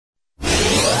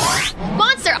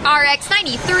RX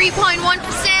 93.1%.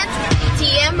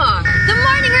 TMR. The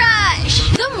Morning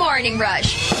Rush. The Morning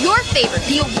Rush. Your favorite,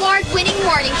 the award-winning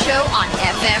morning show on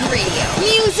FM radio.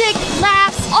 Music,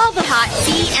 laughs, all the hot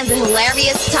tea, and the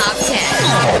hilarious top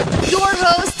 10. Your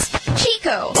hosts,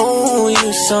 Chico. Oh,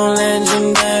 you so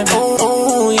legendary.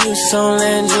 Oh, you so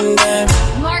legendary.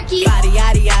 Marky. Yada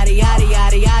yada yada yada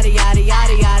yada yada yada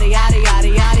yada yada yada yada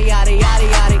yada yada yada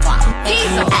yada.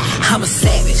 Hazel. I'm a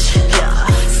savage. Yeah.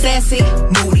 Sassy,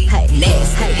 moody,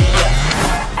 nasty.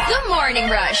 The Morning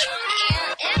Rush. On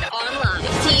air and online.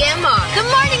 TMR. The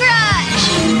Morning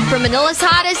Rush. From Manila's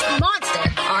hottest, Monster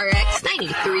RX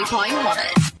 93.1.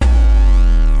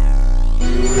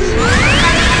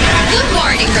 The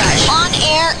Morning Rush. On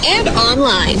air and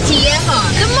online. TMR.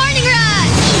 The Morning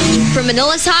Rush. From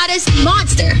Manila's hottest,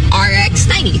 Monster RX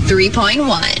 93.1.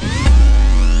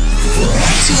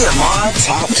 TMR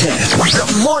Top 10. The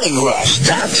Morning Rush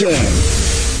Top 10.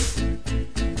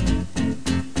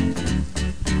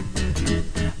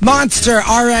 Monster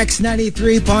RX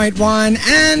 93.1.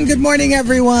 And good morning,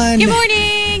 everyone. Good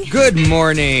morning. Good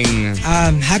morning.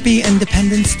 Happy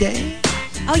Independence Day.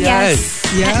 Oh, yes.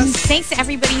 Yes. And thanks to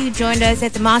everybody who joined us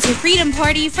at the Monster Freedom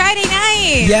Party Friday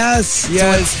night. Yes.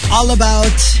 So it's all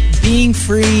about being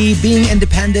free, being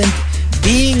independent,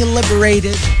 being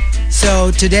liberated.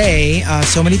 So today,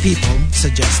 so many people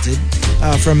suggested,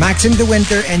 from Maxim the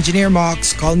Winter, Engineer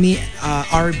Mox, Call Me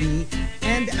RB,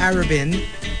 and Arabin,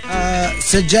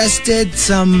 suggested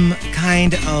some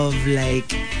kind of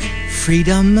like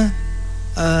freedom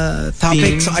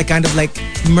topic. So I kind of like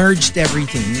merged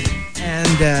everything.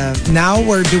 And now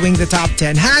we're doing the top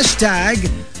 10. Hashtag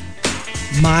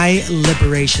My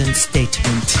Liberation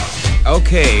Statement.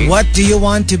 Okay. What do you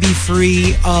want to be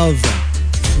free of?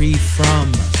 Free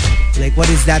from? Like, what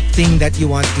is that thing that you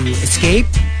want to escape?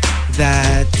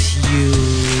 That you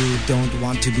don't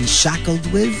want to be shackled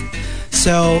with?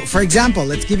 So, for example,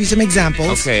 let's give you some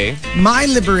examples. Okay. My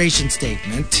liberation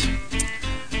statement.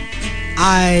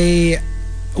 I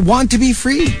want to be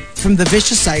free from the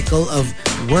vicious cycle of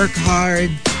work hard,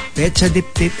 pecha de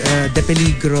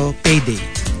peligro, payday.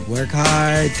 Work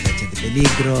hard, pecha de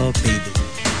peligro,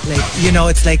 payday. Like, you know,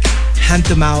 it's like hand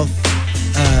to mouth.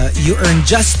 You earn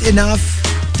just enough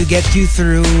to get you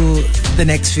through the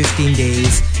next 15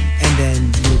 days, and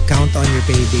then you count on your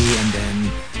payday, and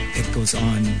then it goes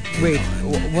on. Wait,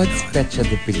 on what's pecha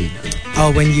de peligro?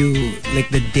 Oh, when you, like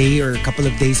the day or a couple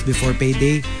of days before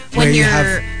payday, When where you you're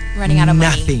have running out of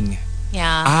nothing. money.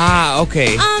 Yeah. Ah,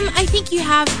 okay. I think you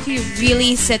have to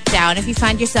really sit down if you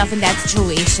find yourself in that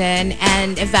situation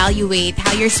and evaluate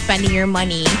how you're spending your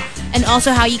money and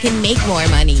also how you can make more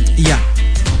money. Yeah.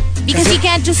 Because you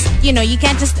can't just, you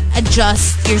can't just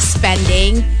adjust your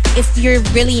spending if you're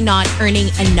really not earning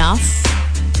enough.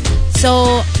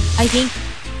 So I think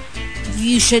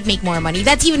you should make more money.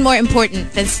 That's even more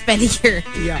important than spending your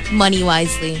money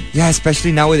wisely. Yeah,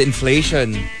 especially now with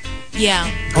inflation. Yeah.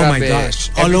 Oh my gosh.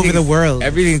 All over the world.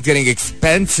 Everything's getting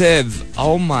expensive.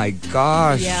 Oh my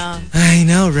gosh. Yeah. I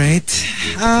know, right?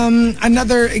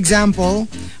 Another example,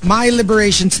 my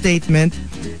liberation statement,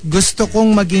 gusto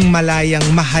kong maging malayang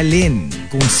mahalin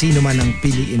kung sino man ang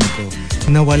piliin ko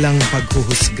na walang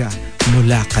paghuhusga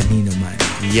mula kanino man.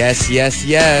 Yes, yes,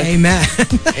 yes. Amen.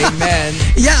 Amen.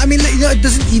 Yeah, I mean, it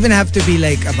doesn't even have to be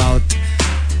like about,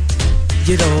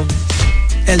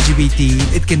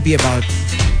 LGBT. It can be about,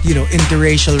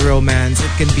 interracial romance.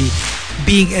 It can be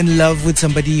being in love with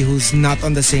somebody who's not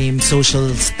on the same social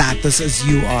status as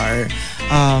you are.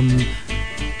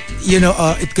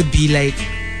 It could be like,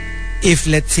 if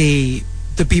let's say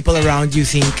the people around you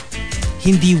think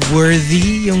hindi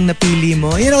worthy yung napili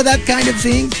mo, that kind of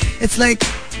thing. It's like,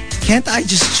 can't I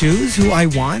just choose who I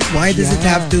want? Why do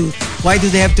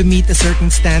they have to meet a certain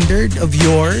standard of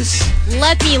yours?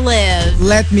 Let me live.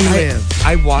 Let me live.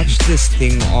 I watched this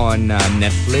thing on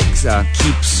Netflix,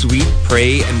 Keep Sweet,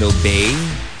 Pray, and Obey.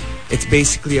 It's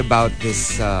basically about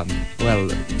this,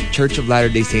 Church of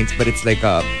Latter-day Saints, but it's like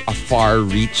a far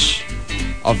reach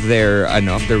of their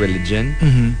religion,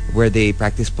 where they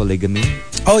practice polygamy.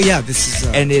 Oh yeah, this is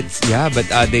and it's but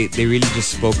they really just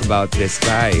spoke about this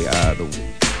guy.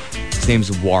 His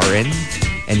name's Warren,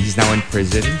 and he's now in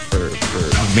prison for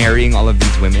marrying all of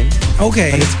these women. Okay,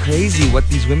 but it's crazy what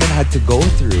these women had to go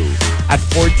through. At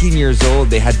 14 years old,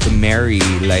 they had to marry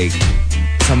like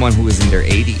someone who was in their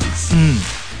 80s.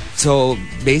 So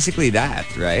basically that,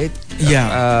 right?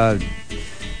 Yeah.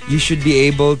 You should be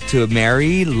able to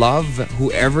marry, love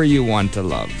whoever you want to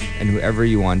love and whoever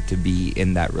you want to be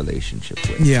in that relationship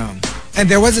with. Yeah. And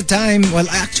there was a time,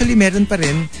 actually meron pa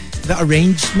rin, the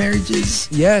arranged marriages.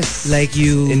 Yes. Like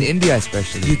you... In India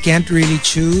especially. You can't really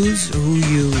choose who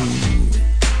you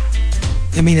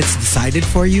I mean, it's decided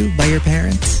for you by your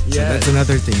parents. So Yes. that's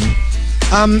another thing.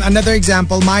 Another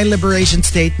example, my liberation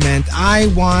statement. I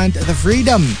want the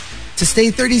freedom to stay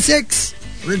 36,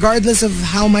 regardless of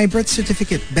how my birth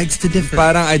certificate begs to differ.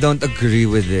 Parang I don't agree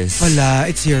with this. Wala,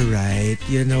 it's your right.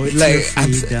 You know, it's Like, your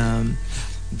freedom.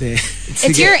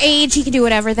 It's your age. You can do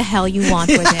whatever the hell you want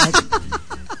with it.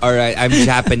 All right, I'm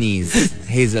Japanese.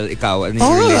 Hazel, ikaw. Ano yung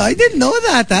Oh, relation? I didn't know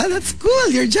that. Huh? That's cool.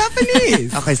 You're Japanese.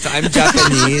 Okay, so I'm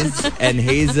Japanese and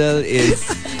Hazel is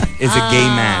a gay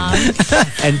man.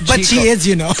 And But Chico, she is,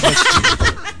 you know.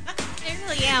 I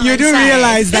really am. You I'm do sorry.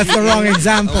 realize that's the wrong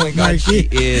example, Oh my God, she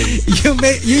Marky.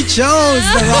 is. You chose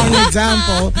the wrong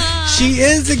example. She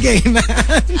is a gay man.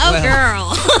 Oh,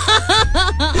 girl.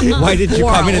 Why did you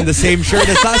come in the same shirt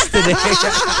as us today?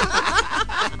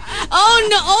 Oh,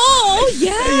 no. Oh,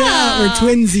 yeah. Yeah, we're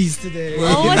twinsies today.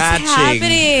 Oh, what's matching.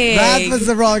 happening? That was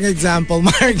the wrong example,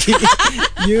 Marky.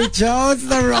 You chose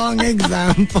the wrong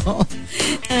example.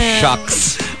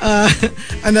 Shucks.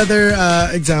 Another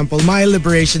example, my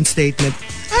liberation statement.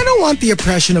 I don't want the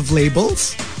oppression of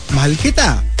labels. Mahal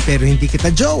kita, pero hindi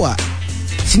kita jowa.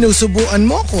 Sinusubuan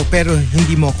mo ko, pero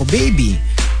hindi mo ko baby.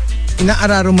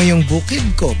 Inaararo mo yung bukid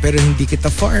ko, pero hindi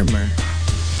kita farmer.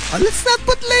 Let's not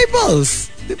put labels.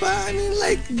 Diba? I mean,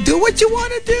 like, do what you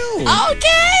want to do.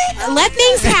 Okay. Let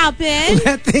things happen.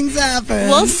 Let things happen.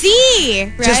 We'll see,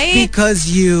 right? Just because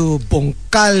you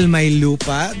bungkal my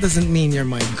lupa doesn't mean you're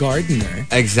my gardener.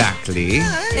 Exactly.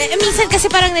 Minsan kasi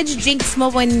parang na-jinx mo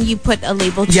when you put a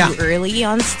label too Yeah. early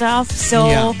on stuff. So,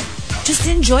 Yeah. just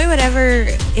enjoy whatever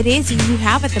it is you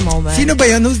have at the moment. Sino ba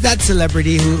yun? Who's that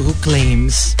celebrity who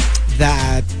claims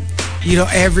that, you know,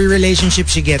 every relationship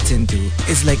she gets into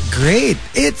is like great.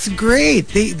 It's great.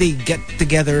 They get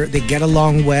together, they get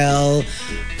along well,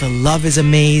 the love is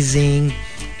amazing.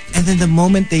 And then the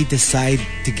moment they decide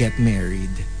to get married,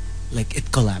 like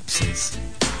it collapses.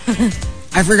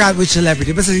 I forgot which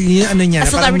celebrity. Basta ano niya, A na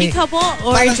parang celebrity may- couple?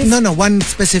 Or parang- just... No, one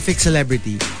specific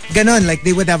celebrity. Ganon, like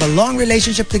they would have a long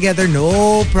relationship together,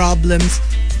 no problems.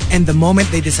 And the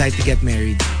moment they decide to get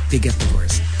married, they get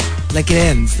divorced. Like it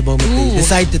ends the moment they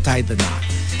decide to tie the knot.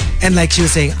 And like she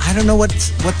was saying, I don't know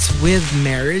what's with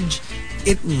marriage.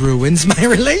 It ruins my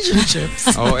relationships.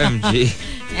 OMG.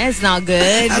 It's not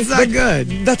good. That's not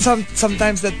good. That's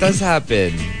sometimes that does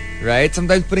happen, right?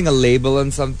 Sometimes putting a label on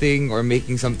something or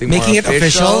making something Making more it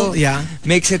official, yeah.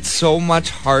 makes it so much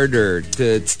harder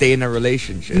to stay in a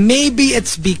relationship. Maybe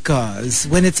it's because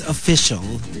when it's official,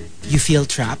 you feel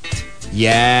trapped.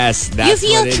 Yes, that's you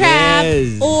feel what it trapped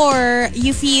is. or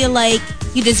you feel like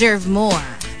you deserve more.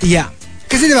 Yeah.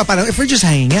 Kasi diba, parang if we're just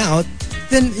hanging out,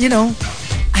 then, you know,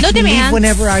 I No can leave demands.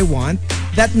 whenever I want.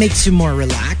 That makes you more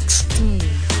relaxed.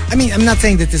 I mean, I'm not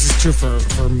saying that this is true for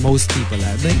most people.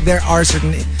 Like, there are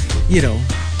certain, you know,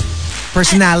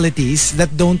 personalities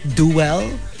that don't do well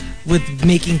with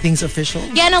making things official.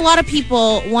 Yeah, and a lot of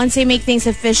people, once they make things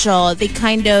official, they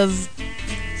kind of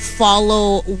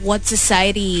follow what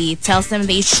society tells them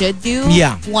they should do.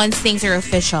 Yeah. Once things are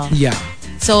official. Yeah.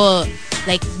 So,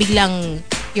 like, biglang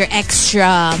you're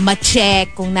extra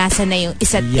ma-check kung nasa na yung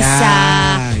isa't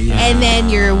Yeah, isa. yeah. And then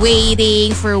you're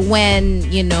waiting for when,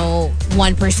 you know,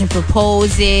 one person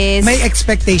proposes. May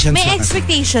expectations. May na kasi.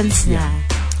 expectations na.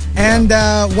 And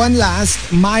one last,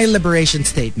 my liberation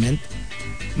statement.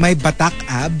 My batak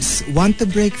abs want to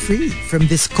break free from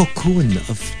this cocoon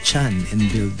of Chan and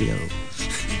Bilbil.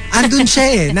 Andun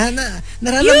siya eh.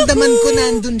 Nararamdaman ko na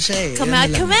andun siya eh. Come Ano out,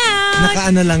 lang. come out.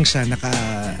 Naka-ano lang siya,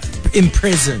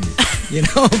 naka-imprisoned. You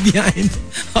know, behind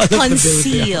all of the Bilbil.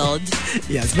 Concealed.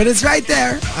 Yes, but it's right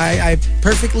there. I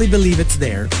perfectly believe it's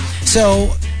there.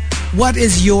 So, what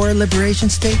is your liberation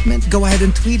statement? Go ahead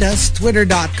and tweet us,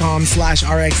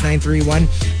 twitter.com/rx931.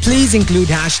 Please include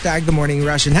hashtag The Morning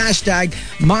Rush and hashtag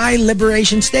My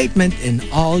Liberation Statement in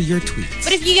all your tweets.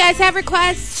 But if you guys have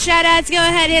requests, shout-outs, go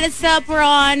ahead, hit us up. We're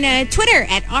on Twitter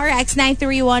at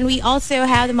RX931. We also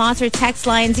have the Monster text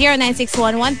line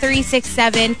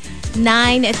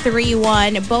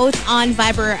 0961-1367-931, both on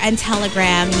Viber and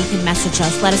Telegram. You can message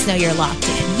us. Let us know you're locked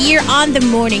in. Here on The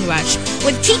Morning Rush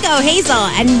with Chico, Hazel,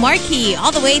 and Marky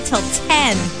all the way till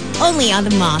 10. Only on the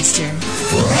Monster.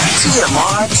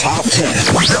 TMR Top 10.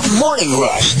 The Morning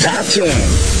Rush Top 10.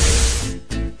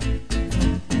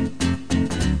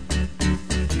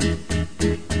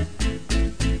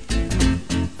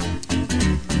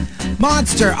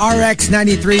 Monster RX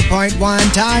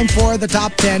 93.1. Time for the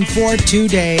top 10 for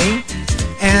today.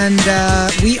 And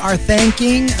we are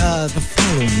thanking the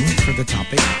following for the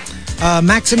topic.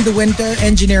 Maxim De Winter,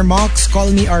 Engineer Mox,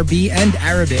 Call Me RB, and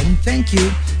Arabin. Thank you.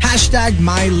 Hashtag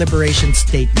My Liberation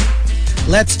Statement.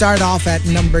 Let's start off at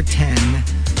number 10,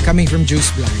 coming from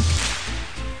Juice Blank.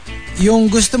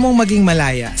 yung gusto mong maging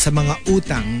malaya sa mga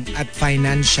utang at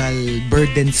financial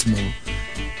burdens mo,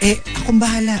 akong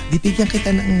bahala. Bibigyan kita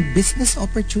ng business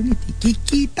opportunity.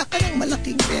 Kikita ka ng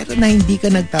malaking pera na hindi ka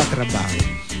nagtatrabaho.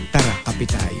 Tara, kape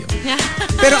tayo.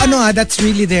 Pero that's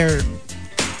really their...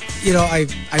 You know, I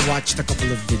watched a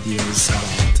couple of videos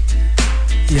about,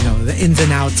 the ins and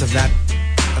outs of that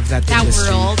industry.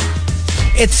 World.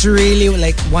 It's really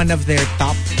like one of their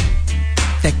top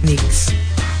techniques.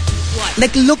 What?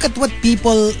 Like, look at what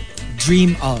people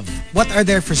dream of. What are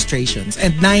their frustrations?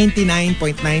 And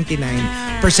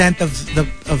 99.99% of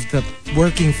the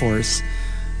working force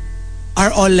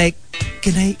are all like,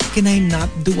 can I not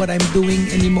do what I'm doing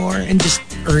anymore and just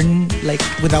earn like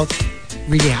without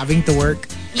really having to work?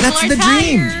 That's the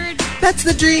dream. That's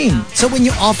the dream. Yeah. So when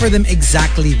you offer them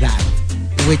exactly that,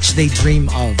 which they dream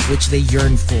of, which they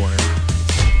yearn for,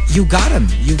 you got them.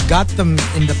 You got them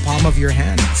in the palm of your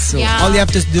hands. So all you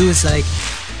have to do is like,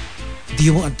 do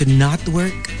you want to not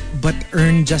work but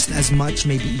earn just as much,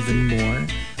 maybe even more,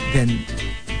 then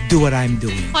do what I'm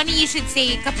doing? Funny you should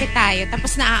say, kape tayo,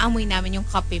 tapos naaamoy namin yung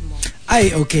kape mo.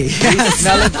 Ay, okay.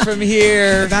 Smell it from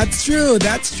here. That's true.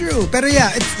 Pero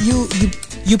yeah, it's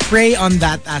you prey on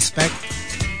that aspect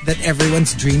that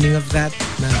everyone's dreaming of that.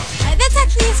 No. That's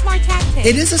actually a smart tactic.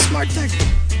 It is a smart tactic.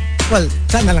 Well,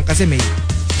 sana lang kasi may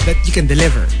that you can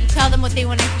deliver. You tell them what they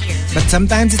want to hear. But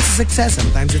sometimes it's a success,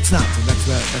 sometimes it's not. So that's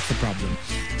the problem.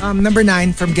 Number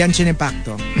 9 from Genshin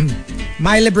Impacto.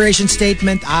 My liberation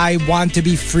statement: I want to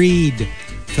be freed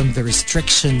from the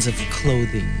restrictions of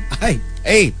clothing. Ay,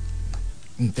 hey.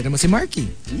 Tignan mo si Marky.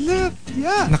 Yeah.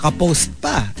 Nakapost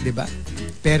pa, di ba?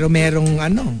 Pero merong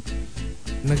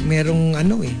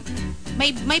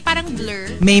May parang blur.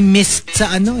 May mist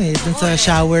sa dun sa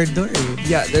shower door eh.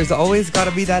 Yeah, there's always gotta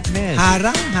be that mist.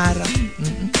 Harang.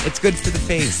 It's good for the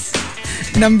face.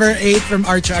 Number 8 from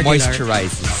Archer Aguilar.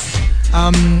 Moisturizes.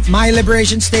 My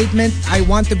liberation statement: I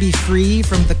want to be free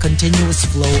from the continuous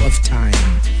flow of time.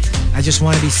 I just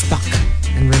want to be stuck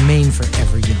and remain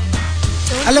forever young.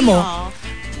 Alam mo,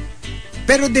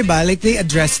 pero diba, like they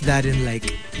address that in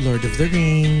like Lord of the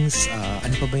Rings,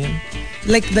 ano pa ba yun?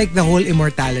 Like the whole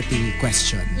immortality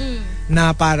question.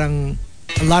 Na parang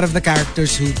a lot of the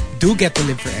characters who do get to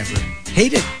live forever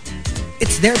hate it.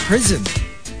 It's their prison.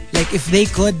 Like if they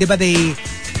could, diba they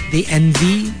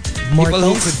envy mortals.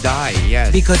 People who could die, yes.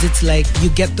 Because it's like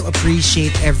you get to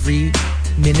appreciate every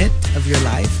minute of your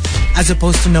life as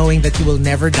opposed to knowing that you will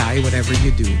never die whatever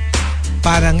you do.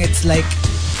 Parang it's like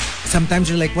sometimes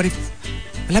you're like, what if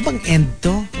wala bang end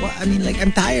to? Well, I mean, like,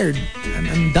 I'm tired.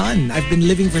 I'm done. I've been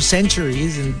living for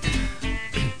centuries and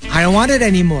I don't want it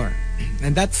anymore.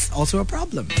 And that's also a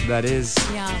problem. That is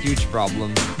a huge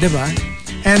problem. Diba?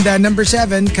 And number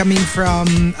 7, coming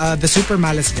from the super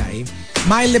malas guy,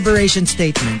 my liberation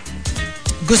statement: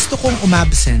 gusto kong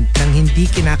umabsent ng hindi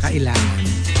kinakailangan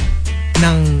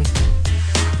ng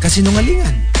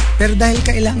kasinungalingan. Pero dahil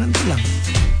kailangan ko lang.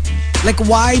 Like,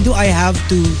 why do I have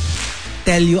to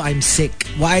tell you I'm sick?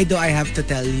 Why do I have to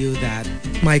tell you that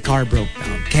my car broke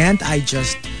down? Can't I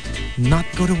just not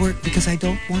go to work because I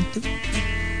don't want to?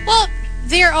 Well,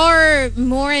 there are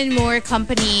more and more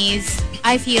companies,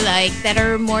 I feel like, that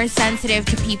are more sensitive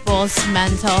to people's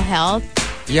mental health.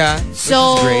 Yeah,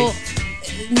 so which is great.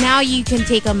 Now you can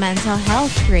take a mental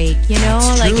health break, you know?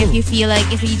 That's like true. if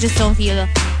you just don't feel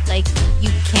like you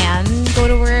can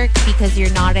go to work because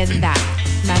you're not in that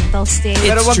mental state.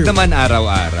 Pero wag true. naman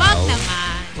araw-araw. Wag naman.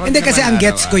 Hindi kasi ang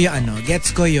gets ko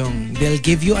yung they'll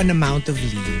give you an amount of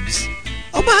leaves.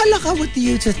 Oh, bahala ka what to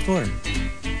use it for.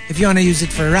 If you want to use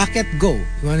it for racket, go.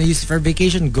 You want to use it for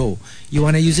vacation, go. You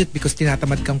want to use it because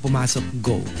tinatamad kang pumasok,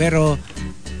 go. Pero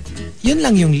yun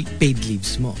lang yung paid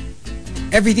leaves mo.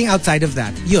 Everything outside of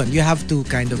that, you have to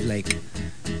kind of like,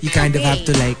 have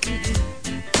to like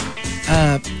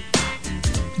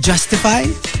justify.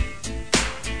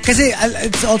 Kasi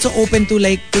it's also open to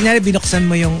like, kunyari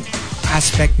binuksan mo yung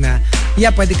aspect na,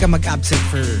 pwede ka mag-absent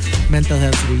for mental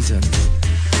health reasons.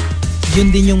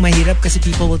 Yun din yung mahirap kasi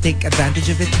people will take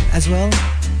advantage of it as well.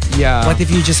 Yeah. What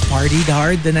if you just partied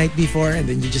hard the night before and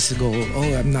then you just go, oh,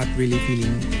 I'm not really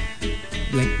feeling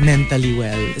like mentally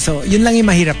well. So, yun lang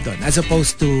yung mahirap doon. As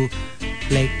opposed to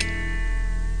like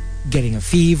getting a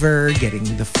fever, getting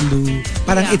the flu.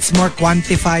 Parang it's more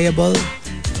quantifiable.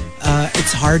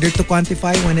 It's harder to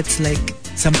quantify when it's like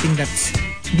something that's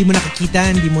hindi mo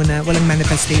nakikita, walang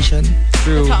manifestation.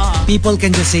 True. People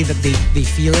can just say that they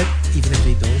feel it even if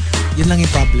they don't. Yun lang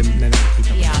yung problem na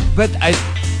nakikita ko. Yeah.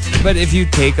 But if you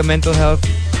take a mental health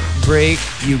break,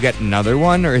 you get another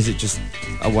one, or is it just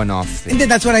a one-off thing? Hindi,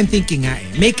 that's what I'm thinking nga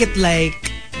eh. Make it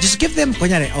like, just give them,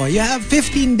 kunyari, you have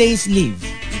 15 days leave.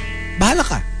 Bahala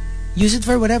ka. use it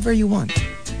for whatever you want.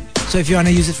 So if you want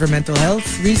to use it for mental health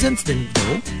reasons, then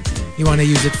go. You want to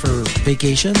use it for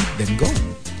vacation, then go.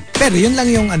 Pero yun lang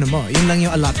yung ano mo, yun lang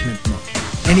yung allotment mo.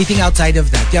 Anything outside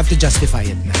of that, you have to justify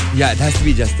it na. Yeah, it has to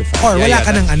be justified. Or wala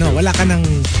ka ng true. wala ka ng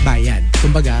bayad.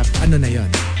 Kumbaga, ano na yun?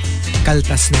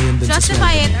 Kaltas na yun dun sa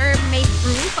Justify sweldo it mo. or may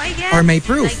proof, I guess. Or may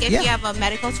proof, Like if yeah. you have a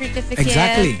medical certificate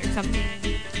Exactly. or something.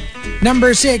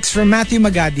 Number 6 from Matthew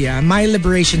Magadia, my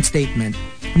liberation statement.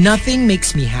 Nothing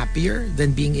makes me happier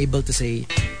than being able to say,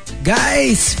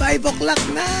 guys, 5 o'clock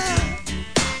na.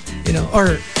 You know,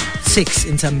 or 6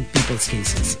 in some people's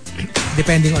cases,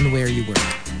 depending on where you work.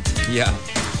 Yeah.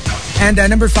 And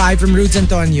number 5 from Rudes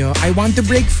Antonio, I want to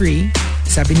break free,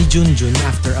 sabi ni Junjun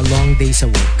after a long day sa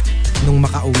work, nung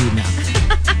makauwi na ako.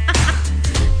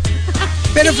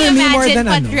 Pero for Can me, you more imagine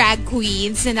than pa drag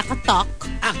queens na nakatalk?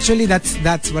 Actually, that's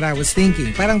what I was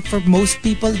thinking. Parang for most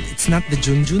people, it's not the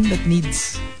Junjun that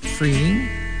needs freeing.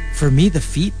 For me, the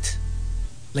feet.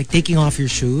 Like taking off your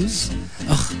shoes.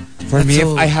 Ugh, For me,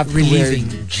 so if I have relieving.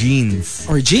 to wear jeans.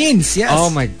 Or jeans, yes. Oh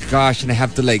my gosh, and I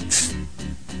have to like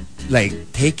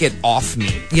take it off me.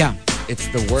 Yeah. It's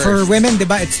the worst. For women,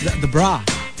 diba, it's the bra.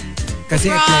 Kasi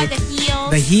Bra, it's like the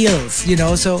heels. the heels, you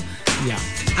know. So, yeah.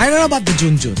 I don't know about the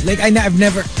Junjun. Like, I've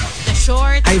never The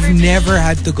shorts. I've for me. never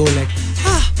had to go like,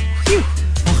 phew.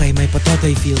 Okay, my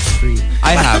patotoy feels free.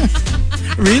 I have.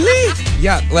 Really?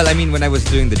 Yeah, well, I mean, when I was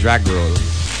doing the drag roll.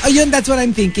 Ayun, that's what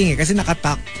I'm thinking eh. Kasi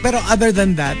nakatak. Pero other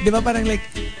than that, di ba parang like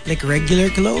regular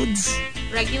clothes?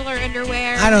 Regular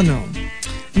underwear. I don't know.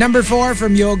 Number 4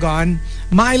 from Yogon,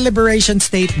 my liberation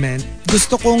statement,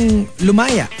 gusto kong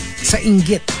lumaya sa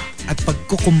inggit at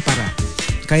pagkukumpara.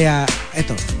 Kaya,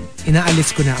 eto,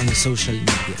 inaalis ko na ang social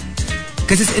media.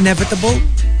 Because it's inevitable.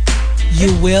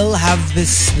 You will have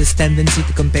this tendency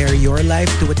to compare your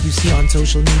life to what you see on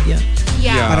social media.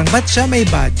 Yeah. Parang, ba't siya may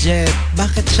budget?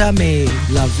 Bakit siya may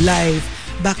love life?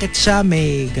 Bakit siya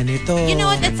may ganito? You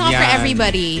know what? That's not for Yan.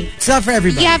 everybody. It's not for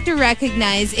everybody. You have to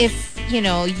recognize if,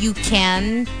 you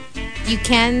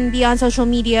can be on social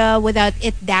media without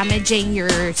it damaging your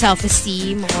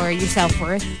self-esteem or your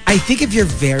self-worth. I think if you're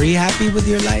very happy with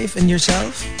your life and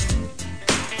yourself,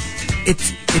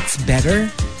 it's better.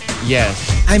 Yes.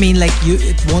 I mean, like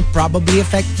it won't probably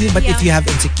affect you, but Yeah. if you have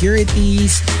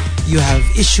insecurities, you have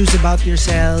issues about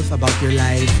yourself, about your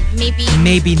life,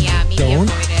 maybe don't.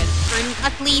 avoid it. Or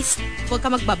at least, huwag ka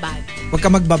magbabad. Huwag ka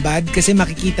magbabad kasi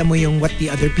makikita mo yung what the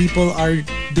other people are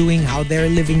doing, how they're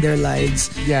living their lives.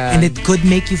 Yeah. And it could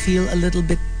make you feel a little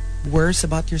bit worse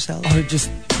about yourself. Or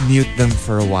just mute them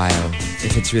for a while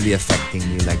if it's really affecting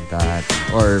you like that.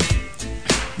 Or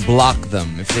block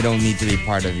them if they don't need to be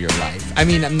part of your life. I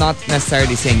mean, I'm not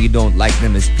necessarily saying you don't like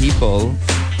them as people,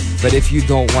 but if you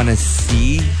don't want to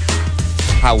see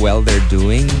how well they're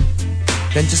doing,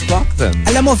 then just block them.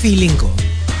 Alam mo, feeling ko,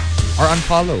 Or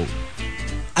unfollow.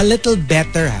 a little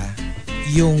better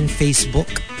yung Facebook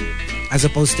as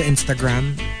opposed to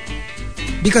Instagram.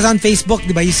 Because on Facebook,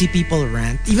 di ba, you see people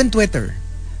rant. Even Twitter.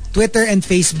 Twitter and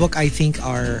Facebook, I think,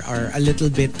 are a little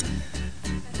bit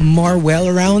more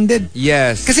well-rounded.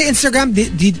 Yes. Kasi Instagram,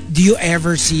 do you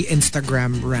ever see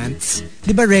Instagram rants?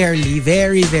 Di ba rarely?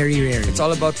 Very, very rarely. It's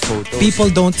all about photos. People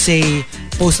don't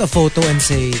post a photo and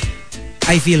say,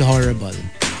 I feel horrible.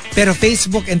 Pero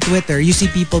Facebook and Twitter, you see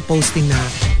people posting na,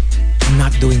 I'm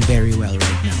not doing very well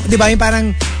right now. Di ba? Yung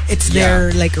parang, it's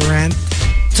their like rant.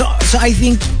 So I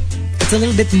think it's a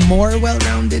little bit more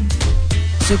well-rounded.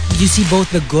 So you see both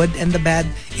the good and the bad.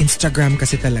 Instagram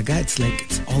kasi talaga, it's like,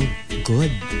 it's all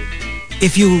good.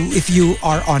 If you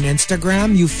are on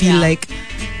Instagram, you feel like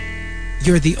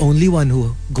you're the only one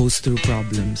who goes through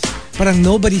problems. Parang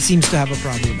nobody seems to have a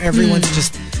problem. Everyone's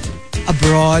just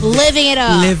abroad, Living it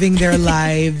up. living their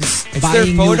lives, It's their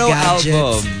buying photo new gadgets.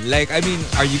 album. Like, I mean,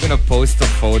 are you gonna post a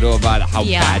photo about how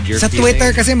bad you're Sa feeling?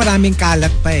 Twitter kasi maraming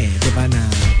kalat pa eh, 'di ba na?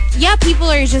 Yeah, people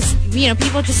are just,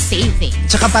 people just say things.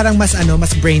 Tsaka parang mas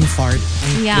brain fart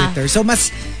ang Yeah. Twitter. So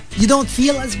you don't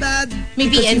feel as bad.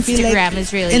 Maybe because you feel Instagram is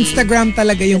really Instagram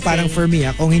talaga yung the parang same. for me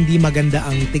kung hindi maganda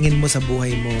ang tingin mo sa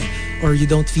buhay mo or you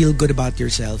don't feel good about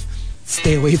yourself,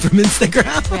 stay away from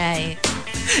Instagram. Right.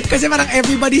 Kasi parang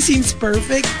everybody seems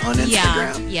perfect on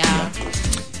Instagram. Yeah.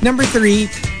 Number 3,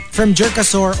 from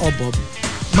Jerkasor Obob.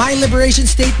 My liberation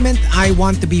statement, I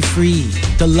want to be free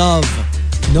to love.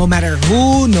 No matter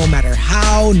who, no matter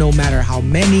how, no matter how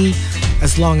many,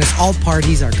 as long as all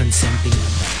parties are consenting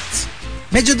adults.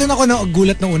 Medyo doon ako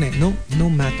nagulat na una.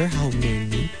 No matter how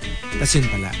many. Tas yun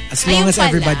pala. As long Ayun as pala.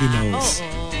 everybody knows.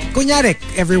 Oo. Kunyari,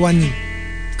 everyone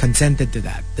consented to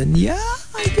that. Then yeah,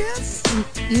 I guess.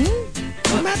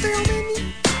 No matter how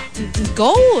many.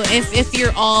 Go if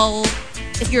you're all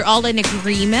if you're all in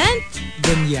agreement,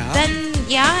 then yeah.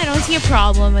 I don't see a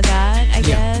problem with that, I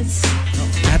guess.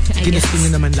 Lahat, ginusto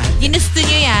nyo naman lahat. Ginusto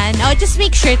nyo yan. Oh, just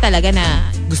make sure talaga na.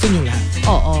 Gusto nyo lahat.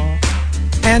 Oo.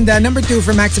 And number 2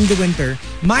 for Maxim De Winter,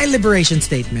 my liberation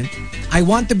statement, I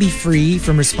want to be free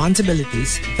from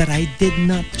responsibilities that I did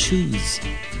not choose.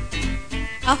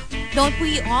 Oh, don't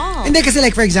we all? Hindi kasi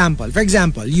like for example,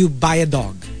 you buy a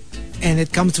dog and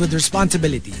it comes with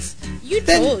responsibilities. You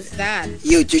chose that.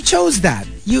 You chose that.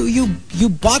 You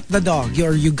bought the dog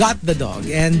or you got the dog,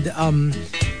 and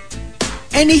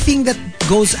anything that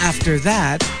goes after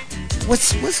that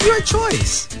was your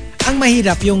choice. Ang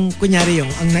mahirap yung kunyari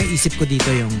ang naisip ko dito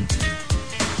yung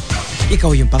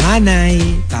ikaw yung panganay,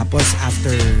 tapos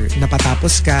after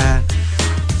napatapos ka,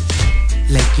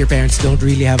 like your parents don't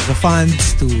really have the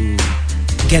funds to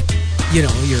get your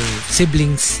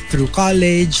siblings through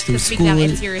college, through school.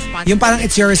 It's your responsibility. Yung parang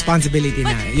it's your responsibility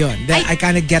na. Yun. Then I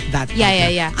kind of get that.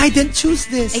 Yeah. I didn't choose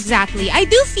this. Exactly. I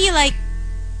do feel like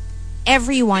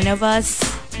every one of us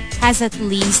has at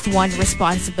least one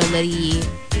responsibility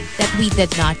that we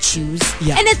did not choose.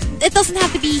 Yeah. And it doesn't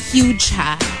have to be huge,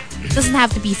 ha? It doesn't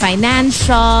have to be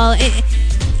financial.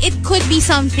 It could be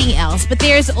something else, but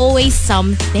there's always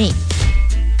something.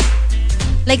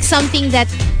 Like something that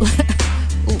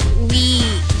we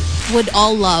would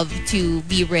all love to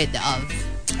be rid of.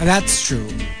 That's true.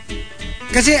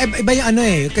 Kasi iba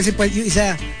yung kasi yung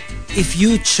isa, if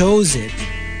you chose it,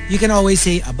 you can always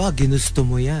say, aba, ginusto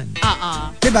mo yan.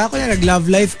 Diba? Kung nag-love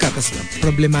life ka, tapos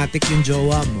problematic yung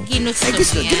jowa mo.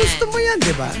 Ginusto mo yan,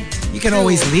 diba? You can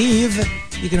always leave.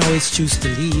 You can always choose to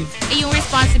leave. Yung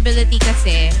responsibility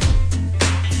kasi,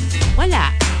 wala.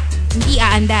 Hindi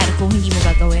aandar kung hindi mo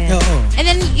gagawin. Oo. And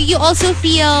then you also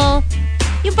feel,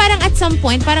 yung parang at some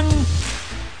point, parang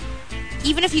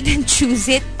even if you didn't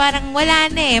choose it, parang wala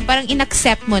na parang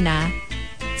inaccept mo na.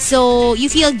 So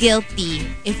you feel guilty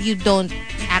if you don't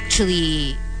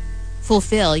actually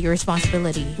fulfill your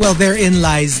responsibility. Well, therein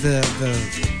lies the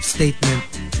statement,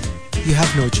 you have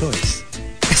no choice.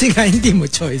 Kasi nga hindi mo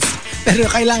choice, pero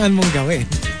kailangan mong gawin.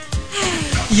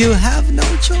 You have no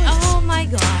choice. Oh my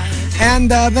God.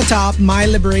 And the top, my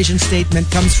liberation statement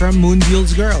comes from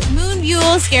Moonbule's Girl.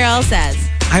 Moonbule's Girl says,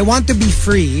 I want to be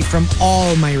free from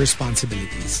all my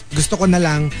responsibilities. Gusto ko na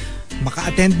lang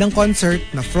maka-attend ng concert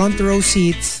na front row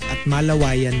seats at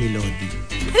malawayan ni Lodi.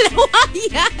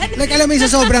 Malawayan? Like alam mo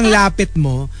sa sobrang lapit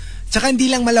mo, tsaka hindi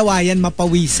lang malawayan,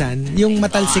 mapawisan, yung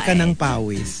matalsikan ng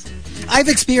pawis.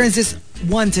 I've experienced this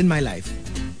once in my life.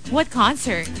 What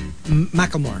concert?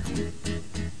 Macklemore.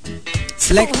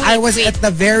 Like, I was at the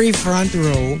very front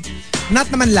row. Not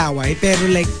naman laway,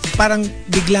 pero like, parang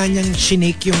bigla niyang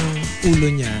shinake yung ulo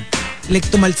niya. Like,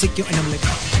 tumalsik yung, and I'm like,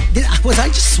 was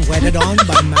I just sweated on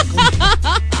by Macklemore?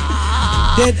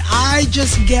 Did I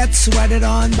just get sweated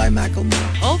on by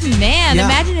Macklemore? Oh, man. Yeah.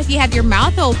 Imagine if you had your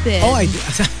mouth open. Oh, I did.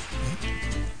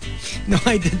 No,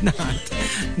 I did not.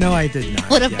 No, I did not.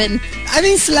 Would have been. I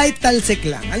mean, slight talsik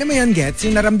lang. Alam mo yun, gets?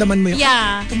 Yung naramdaman mo yung,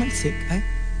 tumalsik. Ay,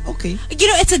 okay. You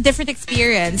know, it's a different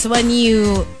experience when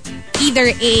you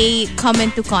either A, come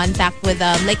into contact with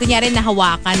them, like kunyari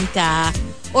nahawakan ka,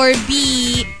 or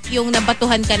B, yung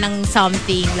nabatuhan ka ng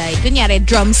something, like kunyari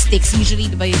drumsticks, usually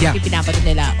diba yung pinabato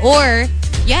nila, or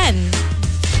yan,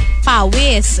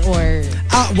 pawis, or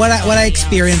what I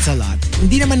experience a lot,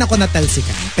 hindi naman ako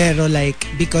natalsikan, pero like,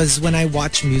 because when I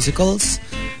watch musicals,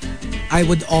 I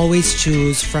would always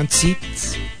choose front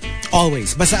seats.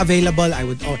 Always. Basta available, I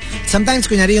would... Sometimes,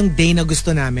 kunyari yung day na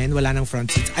gusto namin, wala nang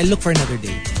front seats, I look for another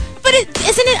day. But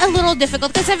isn't it a little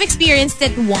difficult? Because I've experienced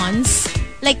it once,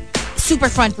 like, super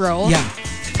front row. Yeah.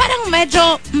 Parang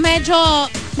medyo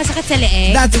masakit sa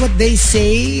leeg. That's what they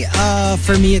say.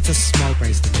 For me, it's a small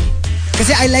price to pay.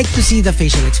 Kasi I like to see the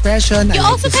facial expression. You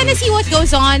also kind of see what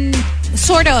goes on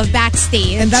sort of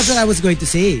backstage. And that's what I was going to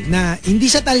say. Na hindi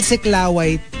siya talsik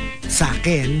laway sa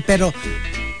akin, pero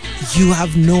you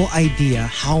have no idea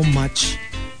how much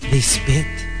they spit.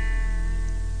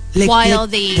 Like, while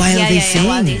they sing.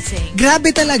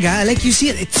 Grabe talaga. Like you see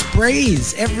it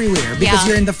sprays everywhere because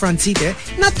you're in the front seat.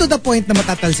 Not to the point na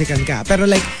matatalsikan ka. Pero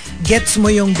like, gets mo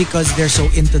yung because they're so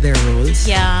into their roles.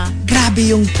 Yeah. Grabe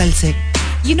yung talsik.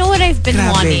 You know what I've been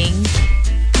wanting?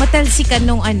 Matalsikan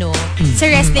nung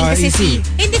sa wrestling kasi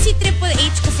hindi si Triple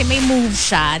H kasi may move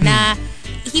siya na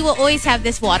he will always have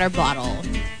this water bottle.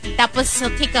 Tapos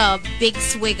he'll take a big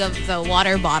swig of the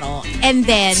water bottle and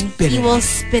then he will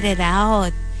spit it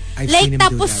out. I've like seen him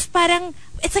tapos do that. parang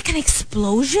it's like an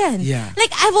explosion. Yeah.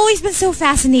 Like I've always been so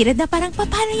fascinated na parang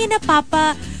paano yan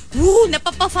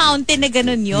napapa-fountain na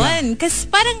ganun yun. Kasi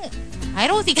parang I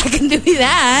don't think I can do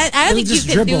that. I don't think you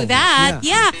can do that.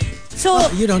 Yeah. So,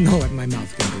 You don't know what my mouth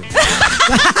can do.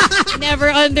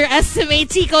 never underestimate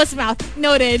Chico's mouth.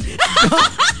 Noted.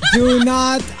 Do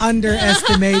not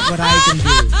underestimate what I can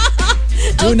do.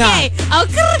 Do not. Okay.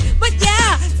 But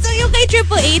yeah, so yung kay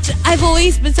Triple H, I've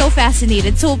always been so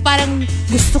fascinated. So parang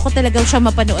gusto ko talaga siya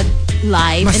mapanood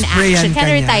live in action.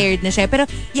 Kind of retired na siya. Pero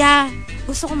yeah,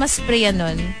 gusto ko mas-sprayan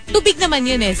nun. Tubig naman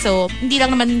yun eh. So, hindi lang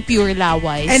naman pure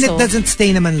laway. And it doesn't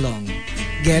stay naman long.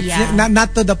 Gets? Yeah.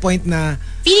 Not to the point na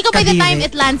feeling ko by the time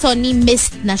it lands on me,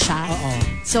 missed na siya.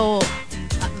 So,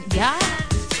 yeah.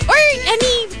 Or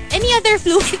any other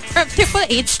fluid from Triple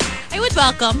H, I would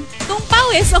welcome. Kung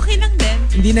pawis, okay lang din.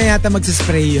 Hindi na yata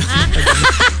magsispray yun.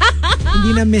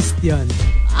 Hindi na mist yun.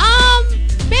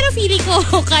 Pero feeling ko,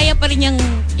 kaya pa rin niyang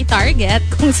i-target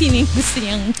kung sino yung gusto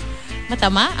niyang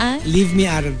matamaan. Leave me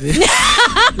out of this.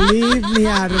 Leave me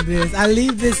out of this. I'll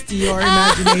leave this to your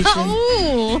imagination.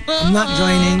 I'm not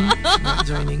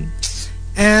joining.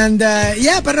 And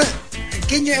yeah, pero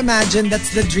can you imagine? That's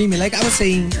the dream. Like I was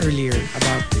saying earlier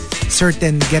about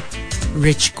certain get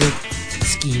rich quick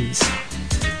schemes.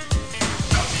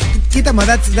 Kita mo,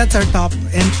 that's our top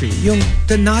entry. Yung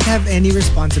to not have any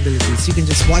responsibilities. You can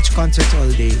just watch concerts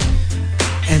all day.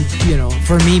 And, you know,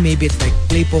 for me, maybe it's like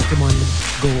play Pokemon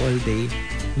Go all day.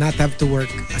 Not have to work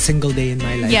a single day in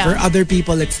my life. Yeah. For other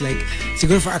people, it's like,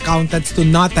 siguro for accountants to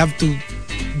not have to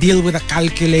deal with a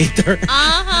calculator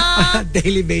on a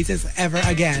daily basis ever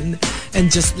again.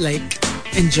 And just like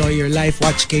enjoy your life,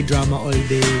 watch K-drama all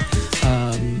day,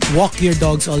 walk your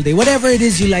dogs all day, whatever it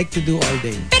is you like to do all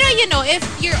day. Pero you know, if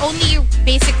you're only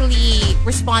basically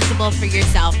responsible for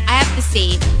yourself, I have to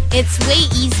say, it's way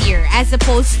easier as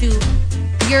opposed to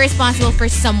you're responsible for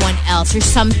someone else or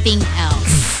something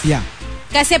else. Yeah.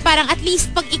 Kasi parang at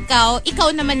least pag ikaw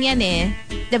naman yan eh.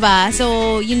 Diba?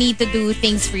 So, you need to do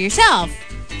things for yourself.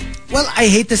 Well, I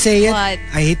hate to say it. But,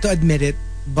 I hate to admit it.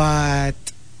 But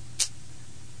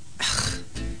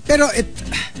pero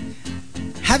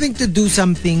having to do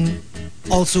something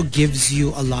also gives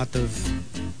you a lot of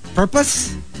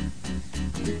purpose.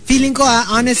 Feeling ko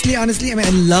honestly, I mean, I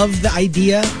love the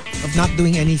idea of not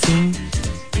doing anything,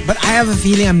 but I have a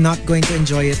feeling I'm not going to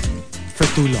enjoy it for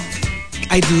too long.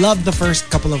 I'd love the first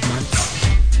couple of months,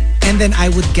 and then I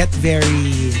would get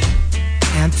very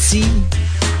antsy.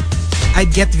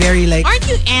 I'd get very like... Aren't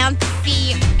you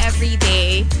antsy every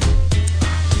day?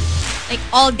 Like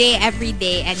all day, every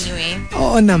day anyway.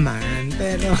 Oo naman,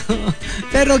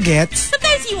 pero gets.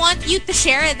 Sometimes you want you to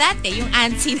share that eh, yung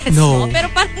antsiness No. mo. Pero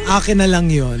parang... Akin na lang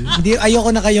yun. Hindi,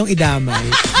 ayoko na kayong idamay.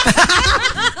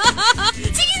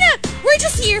 Sige na! We're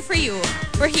just here for you.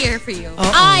 We're here for you.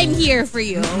 I'm here for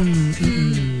you.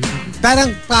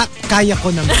 Parang kaya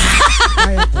ko naman.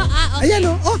 Kaya ko. Okay. Ayan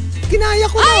kinaya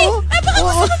ko na Baka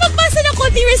gusto mo magpasa ng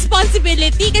konting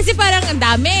responsibility kasi parang ang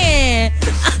dami.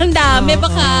 Ang dami.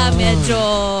 Baka medyo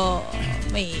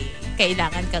may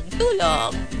kailangan kang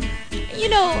tulong. You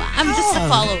know, I'm just a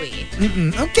call away.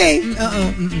 Okay.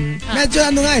 Medyo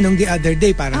nung the other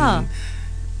day parang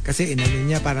kasi inano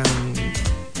niya parang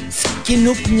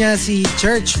kinup niya si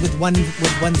Church with one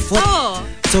foot.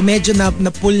 So medyo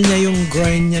na-pull niya yung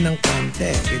groin niya ng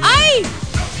konti. Ay!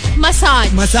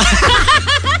 Massage.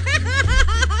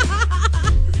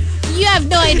 You have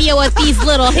no idea what these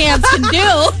little hands can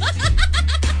do.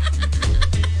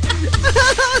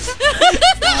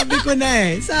 Sabi ko na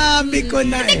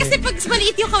eh. Kasi pag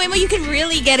maliit yung kamay mo, you can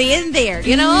really get in there.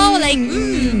 You know? Like,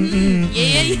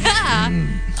 yeah.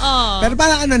 Pero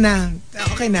parang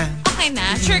okay na. Okay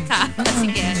na? Sure ka?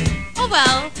 Sige. Oh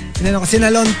well.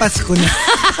 Sinalonpas ko na.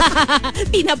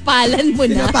 Pinapalan mo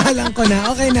na. Pinapalan ko na.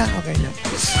 Okay na.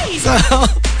 So,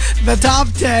 the top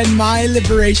 10 My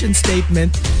Liberation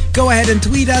Statement. Go ahead and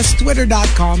tweet us,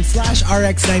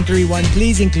 twitter.com/RX931.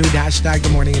 Please include hashtag The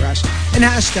Morning Rush and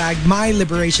hashtag My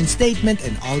Liberation Statement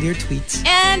in all your tweets.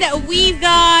 And we've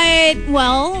got,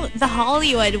 the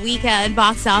Hollywood weekend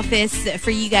box office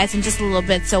for you guys in just a little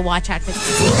bit, so watch out for this.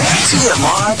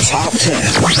 TMR Top 10.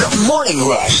 The Morning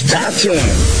Rush Top 10.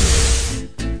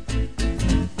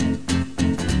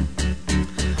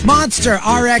 Monster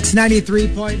RX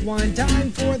 93.1.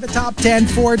 Time for the top 10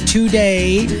 for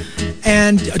today.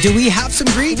 And do we have some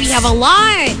greets? We have a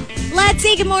lot. Let's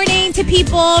say good morning to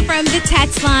people from the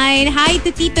text line. Hi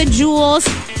to Tita Jules,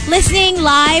 listening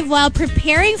live while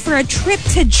preparing for a trip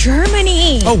to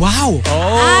Germany. Oh, wow.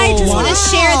 I just want to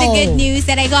share the good news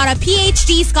that I got a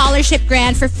PhD scholarship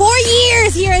grant for 4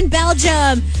 years here in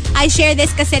Belgium. I share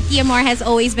this because TMR has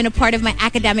always been a part of my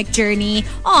academic journey.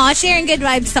 Aw, sharing good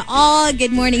vibes to all.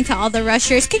 Good morning to all the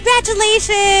rushers.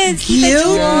 Congratulations, Tita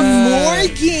Jules.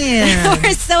 Morgan.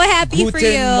 We're so happy for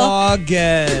you. Guten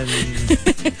Morgen.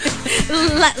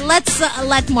 let's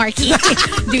let Marky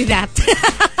do that.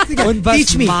 Und was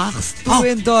Teach me. machst du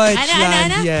in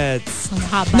Deutschland Ano? jetzt?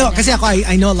 No, kasi ako,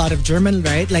 I know a lot of German,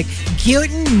 right? Like,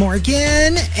 Guten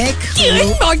Morgen,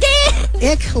 Guten Morgen!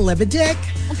 ich liebe dich.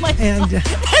 Oh my And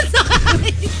That's not how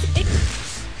they say.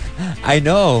 I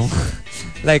know.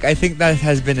 Like, I think that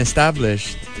has been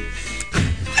established.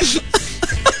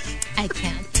 I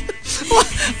can't.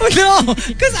 no,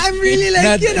 because I'm really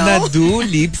like, you know. Na du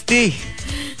liebst dich.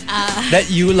 That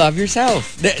you love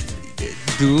yourself. That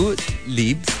du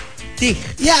liebst dich.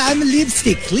 Yeah, I'm a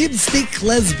lipstick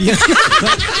lesbian.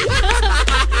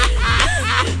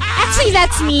 Actually,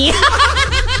 that's me.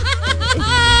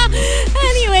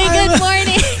 Anyway, good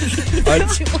morning.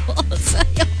 Jules.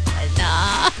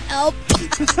 Help.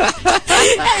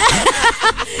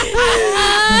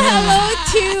 Hello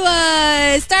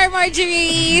to Star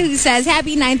Marjorie, who says,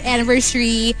 happy 9th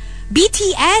anniversary.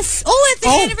 BTS. Oh, it's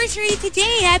their anniversary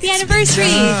today. Happy anniversary.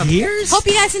 Years? Hope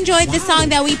you guys enjoyed the song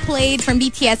that we played from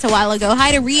BTS a while ago.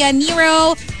 Hi to Ria,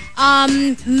 Nero,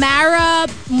 Mara,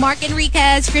 Mark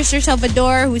Enriquez, Christopher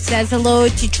Salvador, who says hello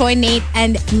to Choi, Nate,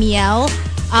 and Miel.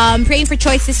 Praying for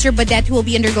Choi's sister Badette, who will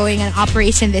be undergoing an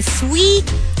operation this week.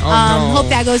 No. Hope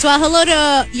that goes well. Hello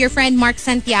to your friend Mark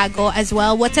Santiago as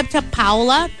well. What's up to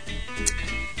Paula,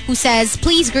 who says,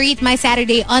 please greet my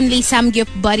Saturday only samgyup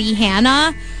buddy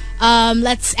Hannah.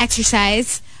 Let's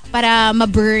exercise para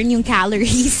ma-burn yung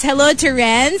calories. Hello to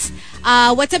Renz.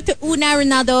 What's up to Una,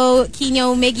 Ronaldo,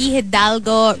 Quino, Meggy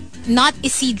Hidalgo, Not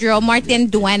Isidro, Martin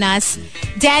Duenas,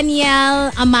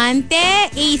 Daniel Amante,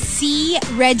 AC,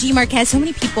 Reggie Marquez, so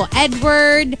many people.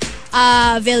 Edward,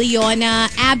 Villona,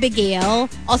 Abigail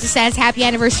also says happy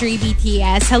anniversary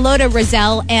BTS. Hello to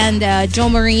Roselle and Joe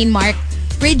Marine, Mark,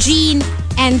 Regine,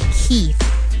 and Keith.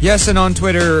 Yes, and on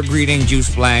Twitter, greeting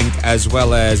Juice Blank, as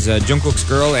well as Jungkook's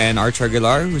girl and Arch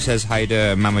Aguilar, who says hi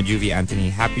to Mama Juvie, Anthony,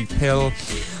 Happy Pill.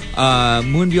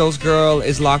 Moonbiel's girl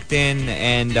is locked in,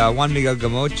 and Juan Miguel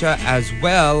Gamocha, as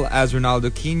well as Ronaldo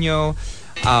Quino,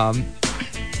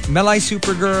 Melai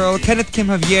Supergirl, Kenneth Kim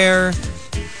Javier,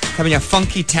 sabi niya,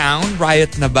 Funky Town,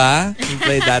 Riot na ba? He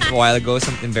played that a while ago,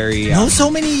 something very... no, so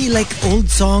many like old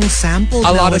songs sampled a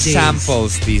nowadays. lot of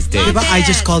samples these days. Diba? I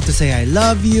Just Called to Say I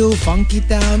Love You, Funky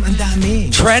Town, ang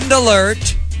dami. Trend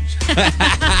alert!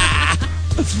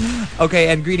 Okay,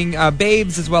 and greeting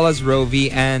Babes as well as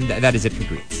Rovi, and that is it for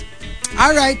greets.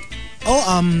 All right. Oh,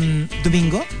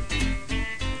 Domingo?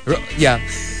 Yeah.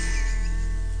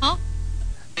 Huh?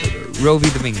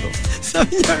 Rovi Domingo.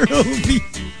 Sabi niya, Rovi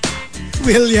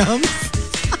Williams.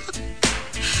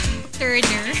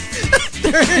 Turner.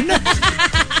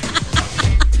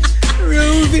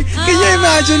 Rovi. Can you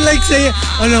imagine like say,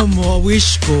 alam mo,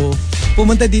 wish ko,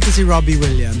 pumunta dito si Robbie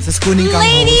Williams. Tapos kunin kang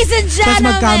Ladies host. and gentlemen,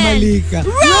 Tapos magkamali ka.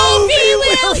 Robbie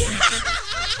Williams.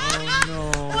 Oh no.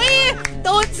 Wait,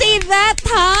 don't say that,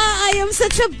 ha? I am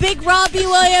such a big Robbie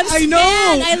Williams I know.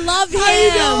 fan. I love him. I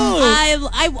know.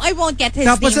 I won't get his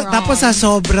Tapos, name wrong. tapos sa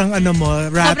sobrang ano mo,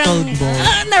 rattled mo.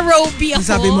 Na Robbie ako.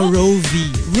 Sabi mo, Rovi.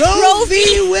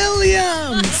 Rovi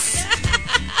Williams.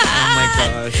 Oh my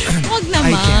gosh. Wag I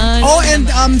naman. can't. Oh,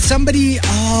 and somebody,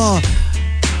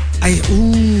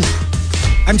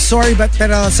 I'm sorry, but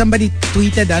somebody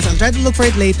tweeted us. I'll try to look for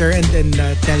it later and then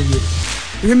tell you.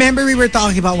 Remember we were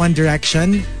talking about One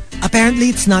Direction? Apparently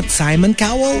it's not Simon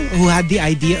Cowell who had the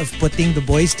idea of putting the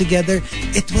boys together.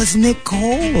 It was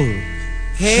Nicole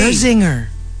Scherzinger.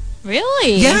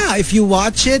 Really? Yeah, if you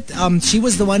watch it, she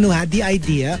was the one who had the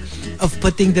idea of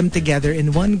putting them together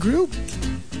in one group.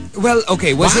 Well,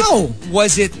 okay, was Wow.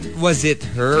 it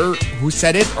her who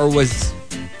said it, or was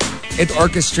it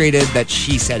orchestrated that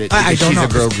she said it? I Because don't she's know. a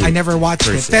girl group I never watched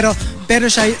person. it. Pero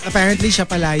siya, apparently siya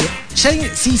pala,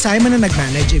 si Simon na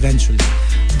nag-manage eventually.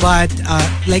 But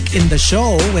like in the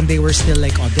show, when they were still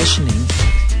like auditioning,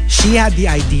 she had the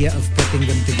idea of putting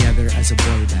them together as a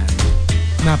boy band.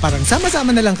 Na parang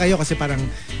sama-sama na lang kayo kasi parang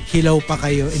hilaw pa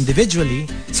kayo individually.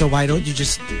 So why don't you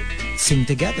just sing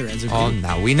together as a group? Oh,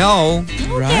 now we know.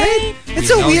 Right? It's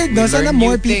so know- weird, no? we Sana learn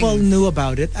more new people things. knew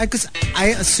about it. Because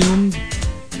I assumed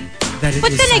that it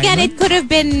But was then again, Simon. it could have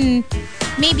been,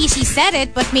 maybe she said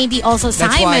it, but maybe also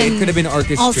That's Simon why it could have been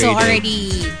orchestrated. also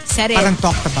already said it Parang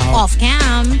talked about. off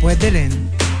cam. Pwede rin.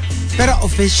 Pero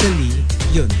officially,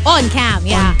 yun. On cam,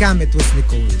 yeah. On cam, it was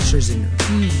Nicole Scherzinger.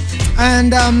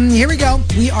 And here we go.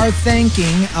 We are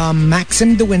thanking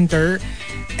Maxim De Winter,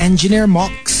 Engineer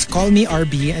Mox, Call Me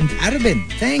RB, and Arvin.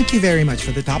 Thank you very much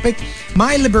for the topic.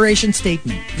 My liberation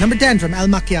statement. Number 10 from El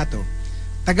Macchiato.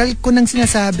 Tagal ko nang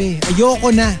sinasabi,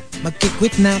 ayoko na.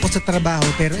 Magki-quit na ako sa trabaho.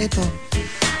 Pero ito,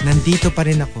 nandito pa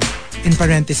rin ako. In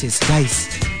parenthesis, guys,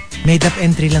 made up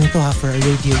entry lang to ha for a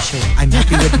radio show. I'm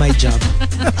happy with my job.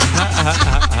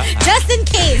 Just in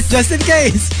case. Just in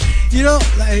case. You know,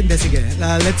 sige,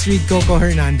 let's read Coco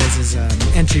Hernandez's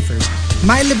entry first.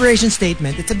 My liberation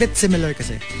statement, it's a bit similar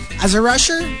kasi. As a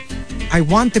rusher, I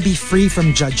want to be free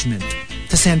from judgment,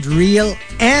 to send real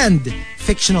and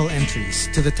fictional entries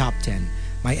to the top 10.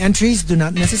 My entries do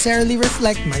not necessarily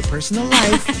reflect my personal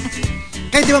life.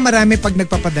 Kaya di ba marami pag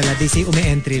nagpapadala, they say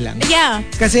umi-entry lang. Yeah.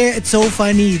 Kasi it's so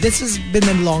funny. This has been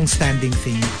a long-standing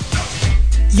thing.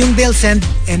 Yung they'll send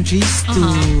entries to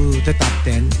the top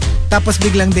 10, tapos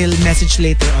biglang they'll message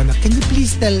later on, can you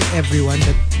please tell everyone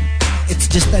that it's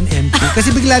just an entry?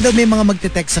 Kasi bigla daw may mga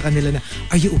magte-text sa kanila na,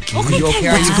 are you okay? Are you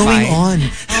okay? What's going on?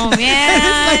 Oh,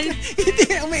 man. Like, hindi,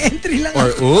 may entry lang.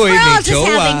 Or, uy, We're may all just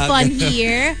jowa. having fun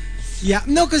here. Yeah,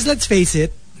 no, because let's face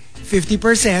it,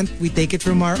 50%, we take it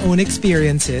from our own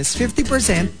experiences.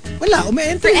 50%, wala, For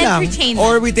umi-entry lang. entertainment.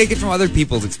 Or we take it from other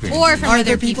people's experience. Or from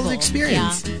Other other people's people.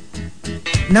 experience. Yeah.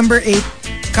 Number 8,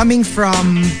 coming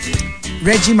from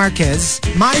Reggie Marquez.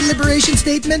 My liberation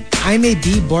statement, I may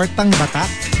be Bortang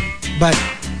Batak, but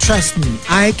trust me,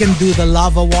 I can do the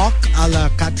lava walk a la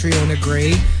Catriona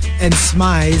Gray and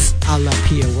smize a la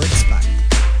Pia Wurtzbach.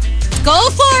 Go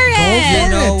for it! You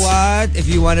know it. what? If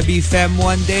you want to be femme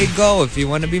one day, go. If you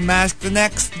want to be masked the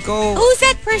next, go. Who's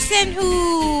that person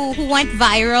who went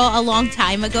viral a long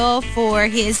time ago for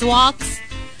his walks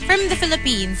from the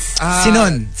Philippines?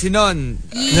 Sinon.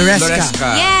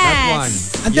 Loresca. Yes. That one.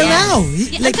 Until Yes. now.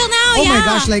 Yeah, until now, oh my yeah.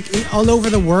 gosh, like all over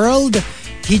the world,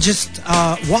 he just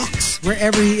walks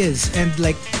wherever he is. And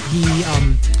like he,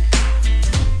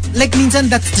 like minsan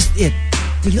that's just it.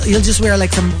 He'll just wear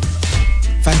like some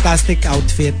fantastic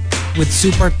outfit with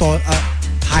super tall,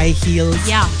 high heels.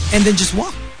 Yeah. And then just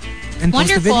walk. And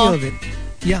post a Wonderful. video of it.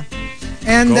 Yeah.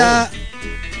 And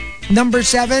number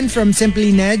 7 from Simply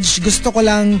Nedge, gusto ko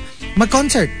lang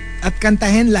mag-concert at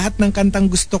kantahin lahat ng kantang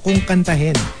gusto kong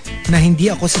kantahin na hindi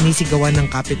ako sinisigawan ng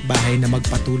kapitbahay na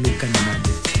magpatulog ka naman.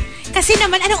 Kasi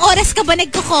naman, anong oras ka ba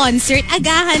nagko-concert?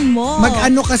 Agahan mo.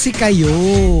 Mag-ano kasi kayo,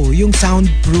 yung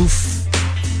soundproof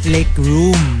like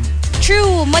room.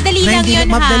 True, madali Na lang hindi yun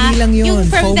na- ha. madali lang yun. Yung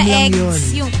from Foam the lang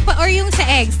eggs. yun. Or yung sa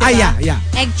eggs, diba? Yeah.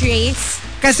 Egg trays.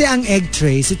 Kasi ang egg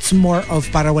trays, it's more of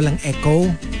para walang echo.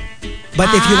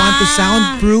 But if you want to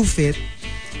soundproof it,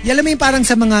 alam mo yung parang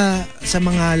sa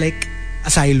mga like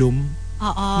asylum.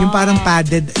 Oo. Yung parang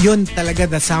padded, yun talaga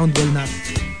the sound will not.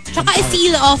 Tsaka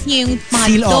i-seal off niyo yung mga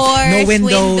Seal off. doors, No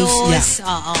windows. windows. Yeah.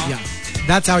 Oo. Yeah.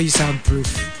 That's how you soundproof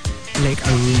like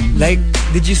a room. Like,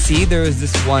 did you see there was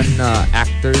this one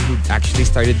actor who actually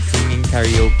started singing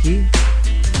karaoke?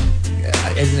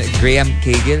 Isn't it Graham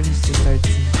Cagle? He just started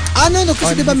singing. No,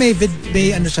 kasi diba may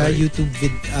ano siya, YouTube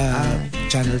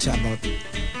channel siya about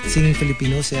singing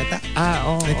Filipinos yata.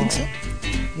 I think so.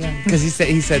 Yeah. Because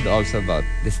he said also about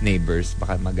his neighbors,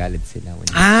 baka magalit sila. When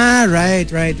Right.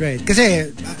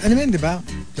 Kasi, ano yun, diba?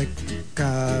 Like,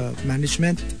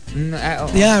 management.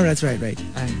 Yeah, that's right.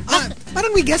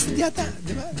 Parang we guessed yata,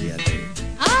 diba?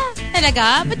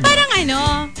 Talaga? Ba't parang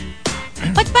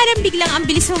ba't parang biglang ang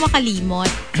bilis mo makalimot?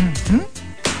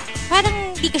 Parang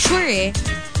di ka sure eh.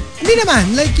 Hindi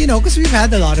naman, like, because we've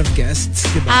had a lot of guests,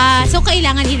 diba? So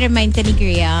kailangan i-remind ka ni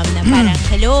Graham na parang,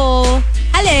 hello,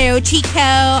 Chico,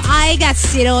 I got to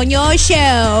sit on your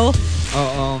show.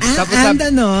 Tapos and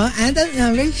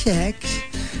number 6,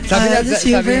 the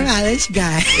super malice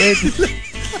guy.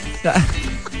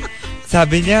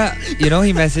 Sabi niya,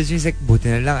 he messaged me, he's like, buti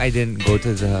na lang I didn't go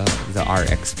to the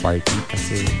RX party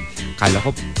kasi kala ko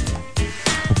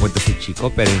pupunta si Chico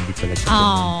pero hindi pala siya.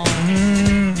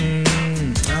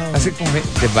 Kasi kung,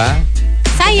 diba?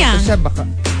 Sayang. Siya baka,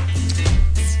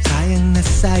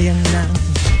 sayang lang.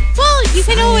 Well, you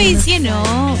can always,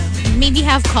 maybe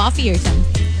have coffee or something.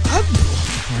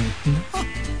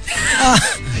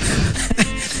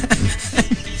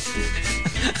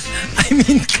 I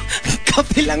mean,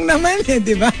 kape lang naman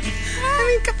di ba?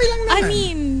 Kape lang naman.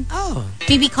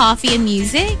 Maybe coffee and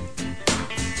music?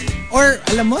 Or,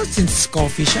 alam mo, since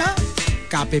coffee siya,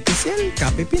 kape pisil,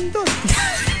 kape pindot.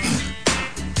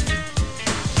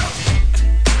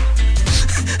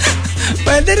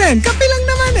 Pwede rin. Kape lang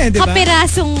naman di ba?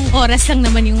 Kaperasong oras lang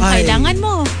naman yung kailangan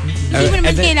mo. Hindi mo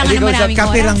naman kailangan ng maraming oras.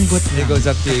 Kaperanggot he goes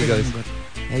up to you, he goes,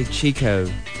 hey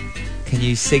Chico, can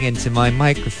you sing into my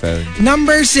microphone?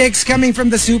 Number 6, coming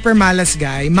from the super malas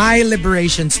guy, my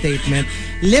liberation statement.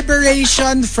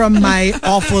 Liberation from my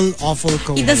awful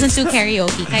co-host. He doesn't do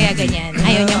karaoke, kaya ganyan.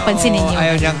 Ayaw niyang pansinin yung...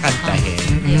 Ayaw niyang kantahin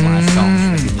yung mga songs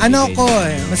na binibigay. Ano ko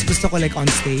mas gusto ko like on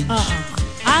stage.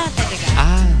 Talaga.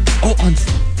 On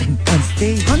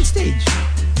stage. On stage.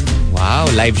 Wow,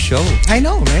 live show. I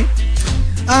know, right?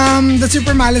 The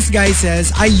Super Malice guy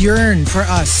says, I yearn for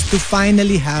us to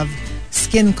finally have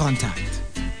skin contact.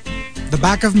 The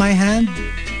back of my hand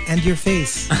and your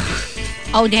face.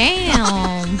 Oh,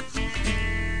 damn.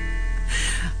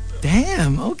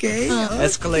 Damn, okay.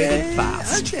 Escalated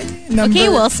fast. Okay. Okay,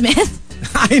 Will Smith.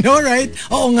 I know, right?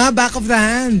 Oo nga, back of the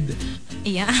hand.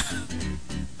 Yeah.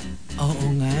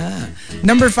 Oo nga.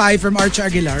 Number 5 from Arch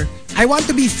Aguilar. I want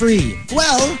to be free.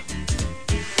 Well,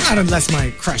 not unless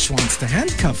my crush wants to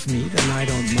handcuff me, then I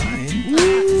don't mind.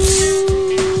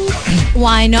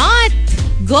 Why not?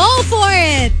 Go for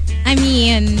it! I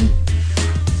mean,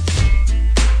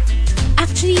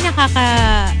 actually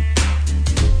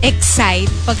nakaka-excite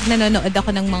pag nanonood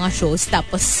ako ng mga shows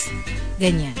tapos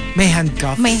ganyan. May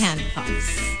handcuffs? May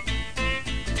handcuffs.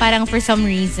 Parang for some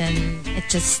reason, it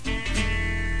just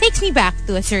takes me back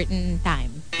to a certain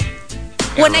time.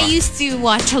 When I used to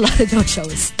watch a lot of those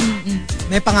shows.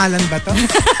 May pangalan ba to?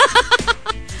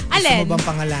 Alin? Gusto mo bang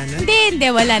pangalanan? Hindi,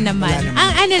 wala naman. Wala naman.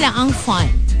 Ang ano lang, ang fun.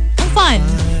 Ang fun.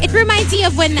 It reminds me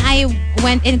of when I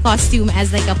went in costume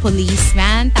as like a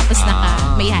policeman, tapos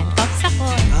may handcuffs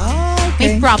ako.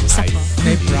 Okay. May props ako.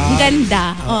 May props. Ang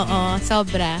ganda. Oo,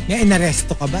 sobra.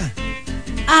 Inaresto ka ba?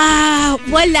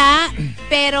 Wala.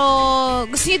 Pero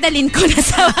gusto niyo dalhin ko na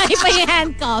sa may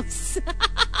handcuffs.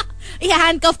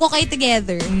 I-handcuff ko kayo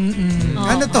together.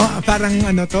 Ano to? Parang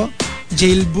ano to?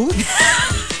 Jail booth?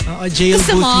 Jail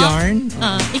Gusto booth mo? yarn?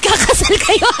 Ikakasal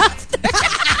kayo after.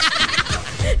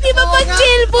 Di ba pag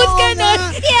jail booth ka nun,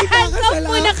 i-handcuff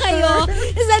mo na kayo.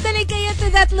 Tapos dadalhin kayo to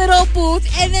that little booth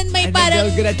and then may And parang...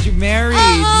 then they'll get you married.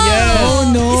 Yes. Oh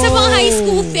no. Sa mga high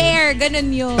school fair, ganun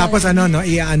yun. Tapos ano, no,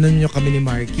 i-ano nyo kami ni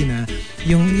Marky na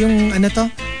yung ano to?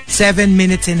 7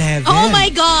 minutes in heaven. Oh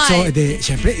my God! So,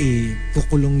 syempre,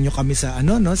 kukulong nyo kami sa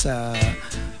ano, no, sa...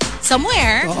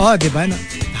 Somewhere. Oo, di ba?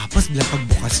 Tapos,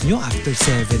 pagbukas nyo, after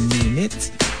 7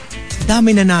 minutes,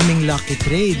 dami na naming lucky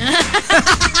trade.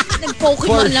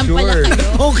 Nag-Pokemon lang pala sure.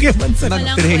 kayo. Pokemon sa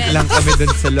Nag-drink lang kami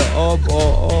dun sa loob.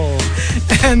 Oo.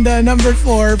 And number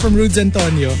 4 from Rudes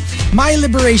Antonio, my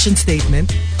liberation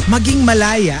statement, maging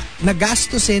malaya na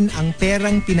gastusin ang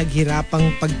perang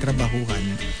pinaghirapang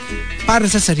pagtrabahuhan para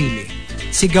sa sarili.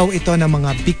 Sigaw ito ng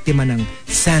mga biktima ng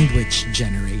sandwich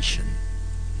generation.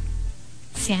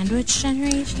 Sandwich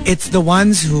generation? It's the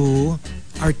ones who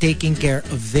are taking care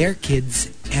of their kids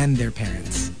and their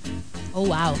parents. Oh,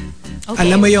 wow. Okay.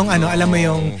 Alam mo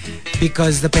yung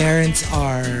because the parents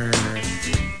are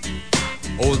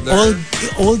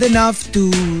old enough to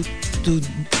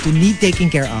need taking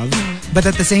care of, but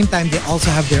at the same time they also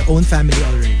have their own family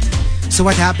already. So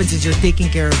what happens is you're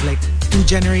taking care of like 2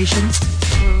 generations.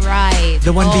 Right.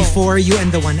 The one before you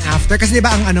and the one after. Kasi diba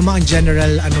ang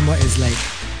general is like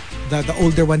the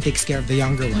older one takes care of the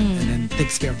younger one and then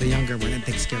takes care of the younger one and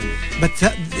takes care of... But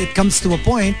it comes to a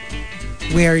point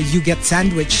where you get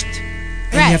sandwiched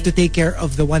and you have to take care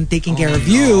of the one taking care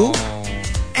of you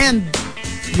and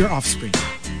your offspring.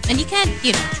 And you can't,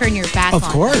 turn your back Of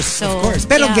on course, them. of course.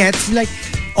 Pero gets, like,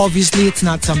 obviously it's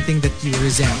not something that you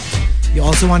resent. You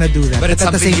also want to do that. But it's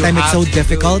at the same time, it's so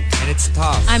difficult. And it's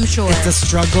tough. I'm sure. It's a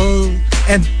struggle.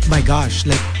 And my gosh,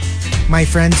 like, my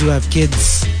friends who have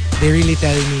kids, they really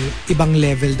tell me, ibang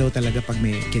level daw talaga pag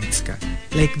may kids ka.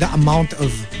 Like, the amount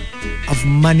of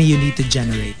money you need to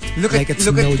generate. Look like, at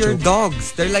no your joke.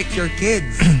 dogs. They're like your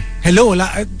kids. Hello,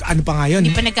 ano pa nga yun?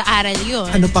 Hindi pa nag-aaral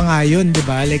yun. Ano pa nga yun, di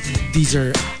ba? Like, these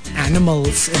are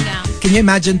animals. And can you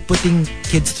imagine putting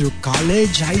kids through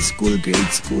college, high school,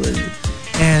 grade school,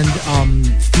 and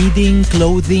feeding,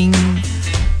 clothing?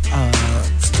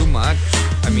 It's too much.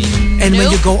 I mean... And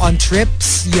when you go on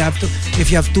trips, you have to,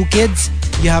 if you have 2 kids,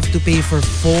 you have to pay for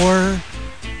 4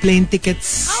 plane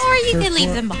tickets. Or you can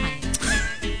leave them behind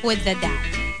with the dad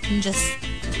and just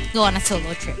go on a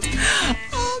solo trip.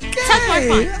 Okay. Sounds more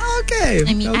fun. Okay.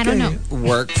 I mean, I don't know.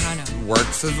 Works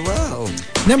as well.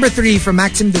 Number 3 from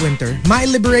Maxim De Winter. My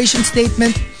liberation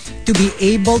statement, to be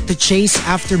able to chase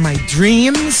after my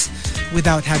dreams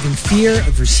without having fear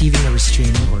of receiving a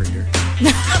restraining order.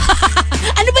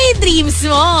 Ano ba yung dreams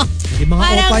mo? Yung mga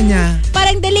opa niya.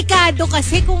 Parang delikado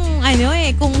kasi kung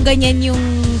kung ganyan yung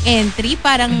entry,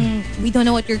 parang we don't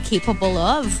know what you're capable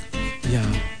of. Yeah.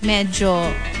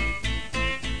 Medyo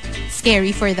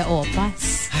scary for the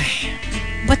opas.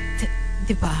 But,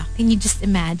 diba, can you just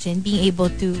imagine being able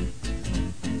to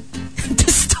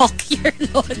stalk your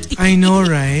lodi? I know,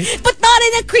 right? But not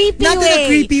in a creepy way. Not in a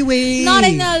creepy way. Not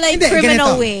in a Hindi,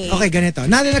 criminal ganito. way. Okay, ganito.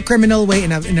 Not in a criminal way,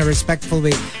 in a respectful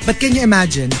way. But can you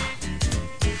imagine,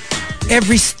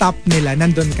 every stop nila,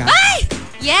 nandun ka. Ay!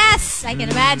 Yes! I can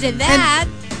imagine that.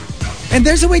 And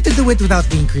there's a way to do it without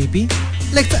being creepy.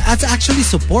 Like, that's actually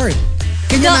support.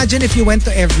 Can you imagine if you went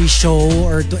to every show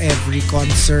or to every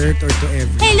concert or to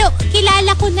every... Hello,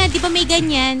 kilala ko na, di ba may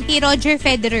ganyan, kay Roger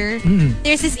Federer.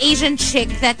 There's this Asian chick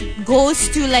that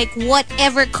goes to like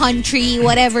whatever country,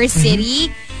 whatever city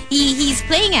he's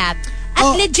playing at.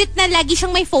 At legit na lagi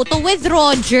siyang may photo with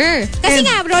Roger. Kasi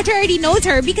nga, Roger already knows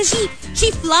her because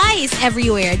she flies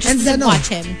everywhere just to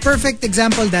watch him. Perfect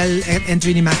example dahil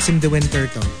entry ni Maxim De Winter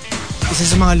to. Isa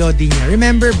sa mga lodi niya.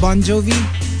 Remember Bon Jovi?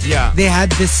 Yeah. They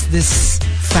had this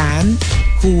fan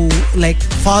who like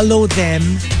follow them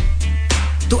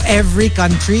to every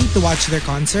country to watch their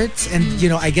concerts. And, you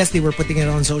know, I guess they were putting it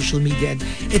on social media and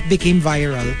it became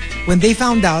viral. When they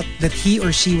found out that he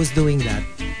or she was doing that,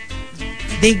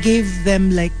 they gave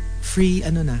them like free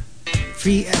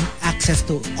access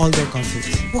to all their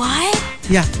concerts. What?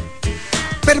 Yeah.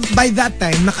 Pero by that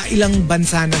time, nakailang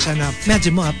bansa na siya na,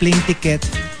 imagine mo plane ticket,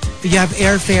 you have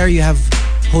airfare, you have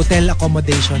hotel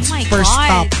accommodations, first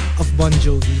stop of Bon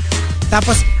Jovi.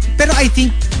 Tapos, pero I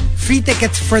think free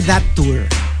tickets for that tour.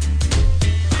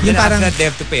 Yung parang that they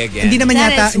have to pay again. Hindi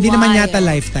naman yata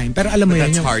lifetime. Pero alam mo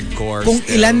yun, that's hardcore. Kung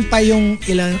ilan pa yung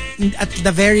at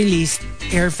the very least,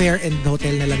 airfare and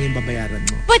hotel na lang yung babayaran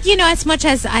mo. But you know, as much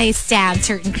as I stand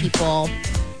certain people,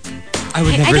 I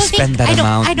would never spend that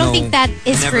amount. I don't think that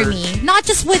is for me. Not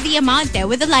just with the amount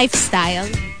with the lifestyle.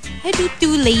 I'd be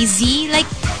too lazy. Like,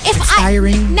 if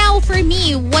tiring. Now for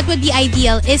me, what would be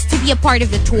ideal is to be a part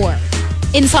of the tour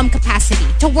in some capacity,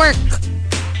 to work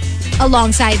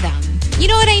alongside them. You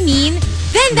know what I mean?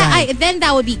 Then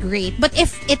that would be great. But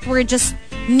if it were just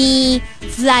me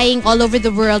flying all over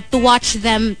the world to watch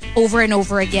them over and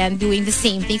over again doing the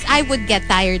same things, I would get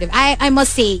tired of it. I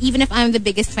must say, even if I'm the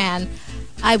biggest fan,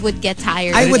 I would get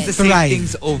tired I of would it. The same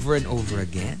things over and over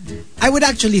again. I would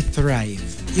actually thrive.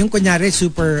 Yung kunyari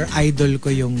super idol ko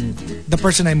yung the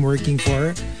person I'm working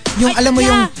for. Yung alam mo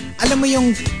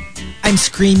yung I'm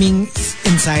screaming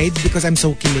inside because I'm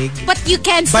so kilig. But you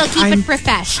can still keep it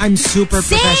professional. I'm super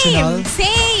professional.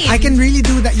 Same. I can really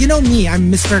do that. You know me,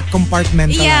 I'm Mr.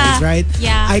 Compartmentalized, right?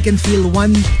 Yeah. I can feel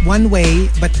one way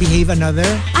but behave another.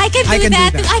 I can do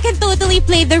that. I can totally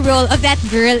play the role of that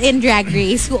girl in Drag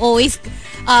Race who always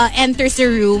enters the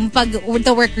room,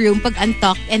 the workroom, pag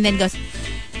antok, and then goes,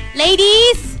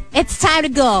 "Ladies, it's time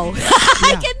to go."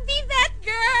 I can be that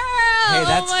girl. Hey,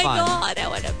 that's fun. fun. Oh my God, I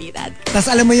want to be that girl. Tas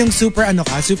alam mo yung super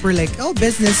super like, oh,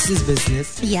 business is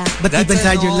business. Yeah. But deep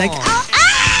inside you're like,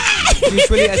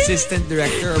 Usually assistant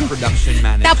director or production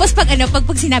manager. Tapos pag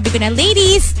sinabi ko na,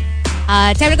 "Ladies,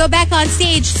 time to go back on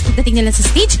stage." Pagdating nila sa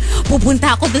stage,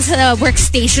 pupunta ako dun sa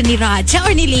workstation ni Raja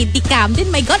or ni Lady Camden.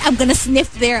 My God, I'm gonna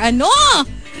sniff their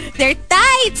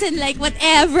tights and like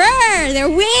whatever. Their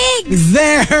wigs.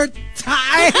 Their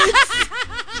tights.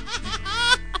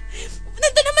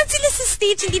 Nandun naman sila sa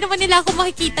stage. Hindi naman nila ako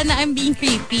makikita na I'm being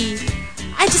creepy.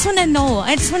 I just wanna know.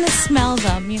 I just wanna smell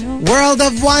them, you know? World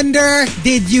of Wonder,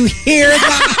 did you hear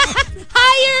that?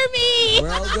 Hire me!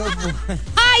 World of Wonder.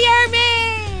 Hire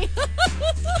me!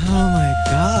 Oh my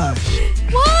gosh.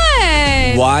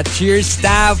 What? Watch your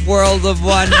staff, World of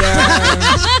Wonder.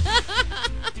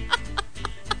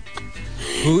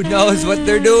 Who knows what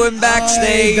they're doing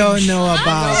backstage? I don't know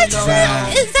about that.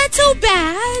 Is that so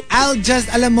bad? I'll just,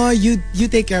 alam mo, you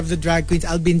take care of the drag queens.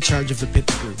 I'll be in charge of the pit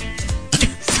crew.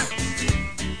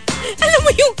 Alam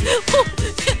mo yung,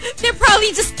 they're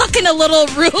probably just stuck in a little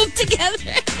room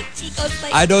together. Chico's like,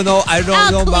 I don't know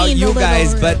about you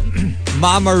guys, but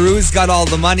Mama Ru's got all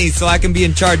the money, so I can be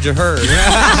in charge of her.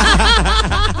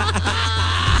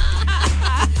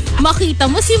 Makita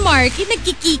mo si Marky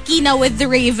nagkikiki na with the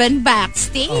Raven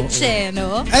backstage,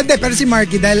 no? Pero si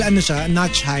Marky, dahil siya,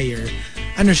 notch higher.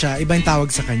 Siya, iba yung tawag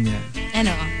sa kanya.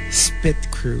 Ano? Spit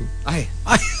crew. Ay.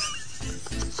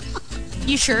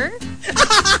 You sure?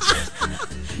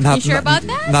 You sure about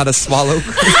that? Not a swallow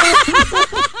crew.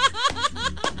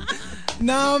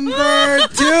 Number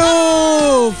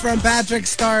 2 from Patrick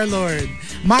Starlord.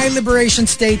 My liberation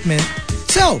statement.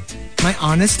 So, my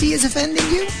honesty is offending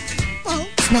you? Well,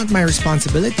 it's not my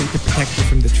responsibility to protect you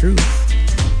from the truth.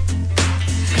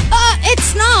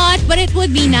 It's not, but it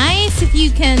would be nice if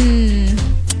you can...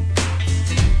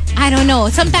 I don't know.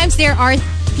 Sometimes there are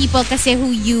people kasi who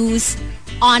use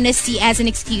honesty as an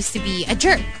excuse to be a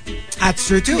jerk. That's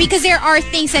true too. Because there are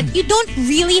things that you don't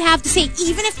really have to say,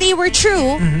 even if they were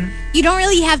true. You don't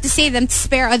really have to say them to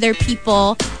spare other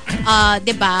people,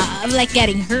 diba, like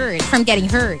from getting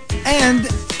hurt. And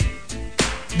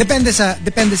depende sa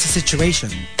situation.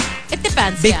 It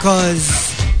depends.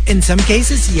 Because in some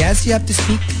cases, yes, you have to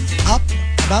speak up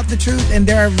about the truth, and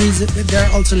there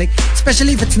are also like,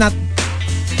 especially if it's not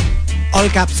all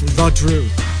caps the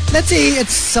truth. Let's say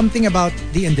it's something about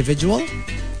the individual.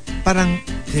 parang,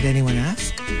 did anyone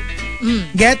ask?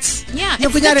 Gets? Yeah, Yung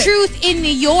it's the truth in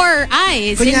your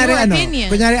eyes, in your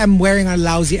opinion. Kunyari, I'm wearing a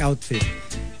lousy outfit.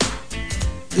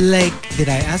 Like, did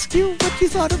I ask you what you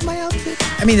thought of my outfit?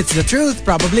 I mean, it's the truth.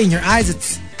 Probably in your eyes,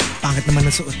 it's pangit naman na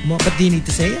suot mo. But do you need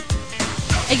to say it?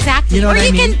 Exactly. You know or what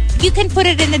I mean? you can put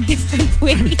it in a different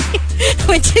way,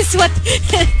 which is what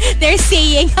they're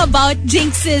saying about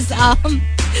Jinx's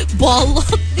ball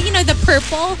look. You know, the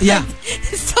purple? Yeah.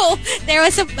 So, there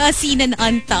was a scene in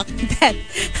Untucked that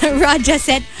Raja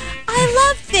said, I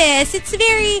love this. It's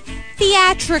very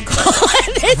theatrical.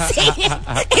 And they're saying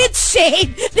it's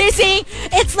shade. They're saying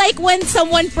it's like when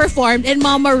someone performed and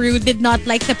Mama Ru did not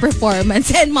like the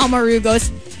performance. And Mama Ru goes,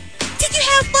 did you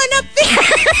have fun up there?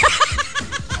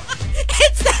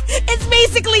 It's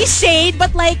basically shade,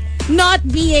 but like not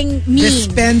being mean.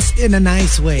 Dispensed in a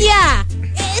nice way. Yeah.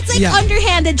 It's like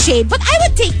underhanded shade. But I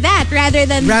would take that rather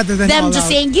than them just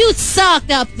saying, you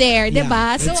sucked up there, yeah,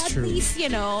 diba? So at true. least, say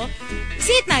it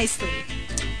nicely.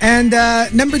 And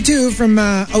number 2 from,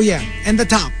 and the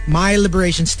top, my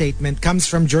liberation statement comes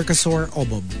from Jerkasor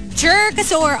Obob.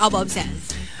 Jerkasor Obob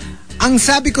says, ang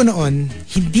sabi ko noon,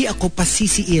 hindi ako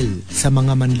pasisiil sa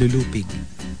mga manlulupig.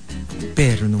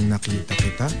 Pero nung nakita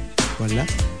kita, wala.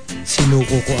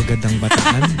 Sinuko ko agad ang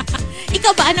bataan.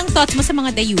 Ikaw ba, anong thoughts mo sa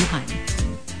mga dayuhan?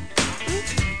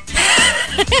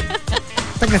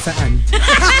 Taga saan?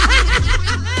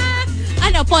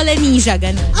 Polynesia,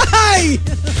 ganun. Ay!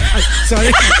 Sorry.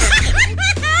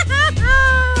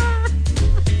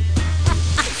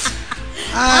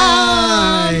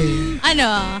 Ay!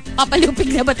 Papalupig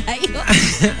na ba tayo?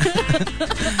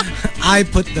 I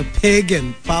put the pig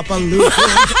in Papa Lupig.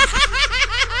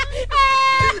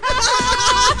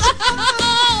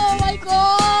 Oh my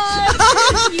God!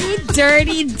 You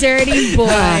dirty, dirty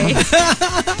boy.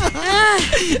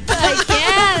 I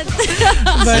can't.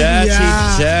 Dirty.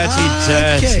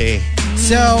 Okay.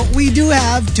 So, we do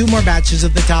have 2 more batches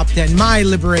of the top 10, my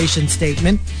liberation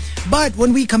statement. But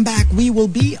when we come back, we will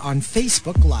be on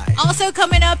Facebook Live. Also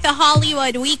coming up, the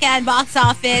Hollywood Weekend box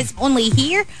office, only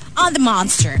here on The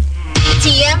Monster.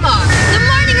 TMR, The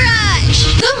Morning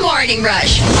Rush. The Morning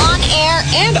Rush. On air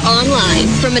and online.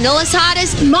 From Manila's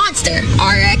hottest Monster,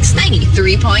 RX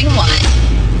 93.1.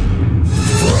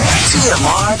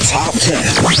 TMR Top 10.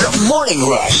 The Morning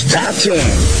Rush Top 10.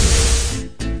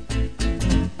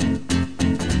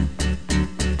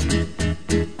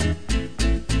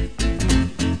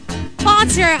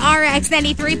 Monster RX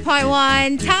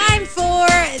 93.1. Time for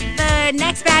the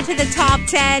next batch of the top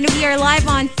 10. We are live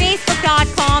on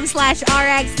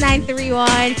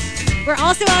Facebook.com/RX931. We're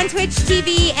also on Twitch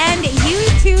TV and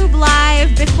YouTube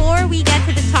Live. Before we get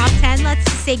to the top 10,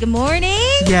 let's say good morning.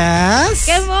 Yes.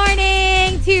 Good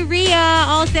morning to Rhea.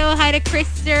 Also, hi to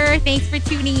Krister. Thanks for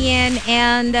tuning in.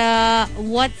 And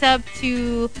what's up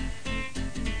to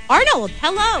Arnold?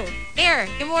 Hello. There.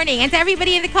 Good morning. And to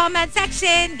everybody in the comment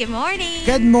section, good morning.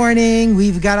 Good morning.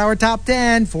 We've got our top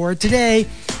 10 for today.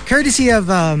 Courtesy of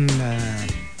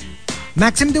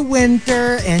Maxim De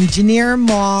Winter, Engineer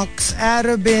Mox,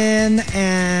 Arabin,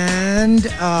 and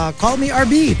Call Me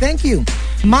RB. Thank you.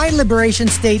 My liberation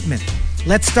statement.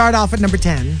 Let's start off at number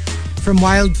 10. From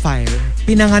Wildfire,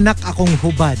 pinanganak akong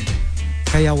hubad.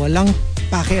 Kaya walang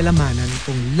pakialamanan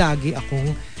kung lagi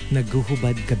akong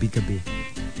naghuhubad gabi-gabi.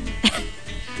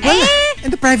 Wala.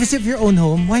 In the privacy of your own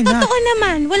home, why not? Totoo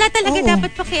naman. Wala talaga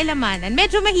dapat pakialamanan.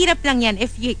 Medyo mahirap lang yan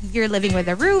if you're living with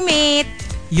a roommate.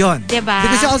 Yon. Diba?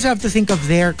 Because you also have to think of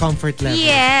their comfort level.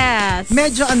 Yes.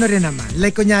 Medyo rin naman.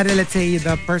 Like, kunyari, let's say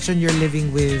the person you're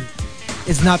living with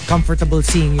is not comfortable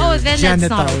seeing your then genitals. That's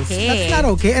not okay. That's not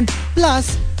okay. And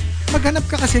plus, maghanap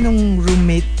ka kasi nung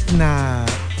roommate na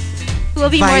will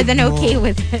be more than mo. Okay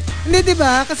with it. Hindi,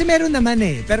 diba? Kasi meron naman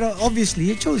eh. Pero obviously,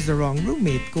 you chose the wrong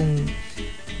roommate kung...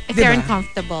 If they're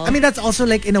uncomfortable. I mean, that's also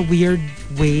like in a weird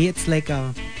way. It's like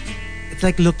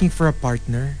looking for a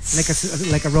partner,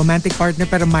 like a romantic partner,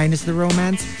 pero minus the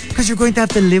romance, because you're going to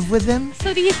have to live with them.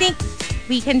 So, do you think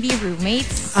we can be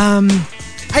roommates?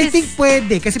 I think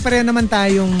pwede, kasi pareho naman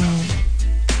tayong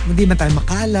hindi man tayo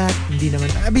makalat, hindi naman.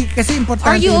 Kasi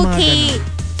importante. Are you yung mga okay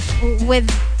ganun.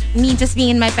 with me just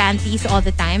being in my panties all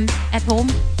the time at home?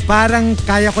 Parang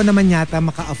kaya ko naman yata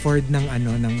maka-afford ng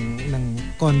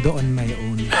condo on my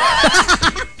own.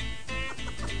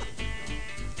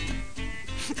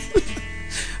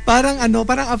 parang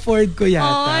afford ko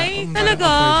yata. Ay, talaga?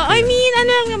 I mean,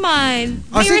 lang naman.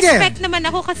 May respect naman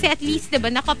ako kasi at least,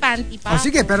 diba, naka-panty pa ako.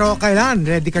 Sige, pero kailan?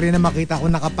 Ready ka rin na makita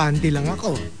kung naka-panty lang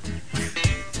ako.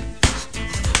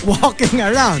 Walking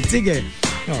around. Sige.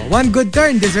 One good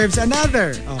turn deserves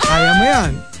another. Kaya mo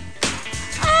yan.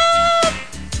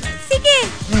 Sige.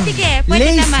 Sige, pwede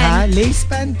Lace naman. ha? Lace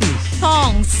panties.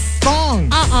 Thongs. Thongs.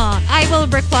 I will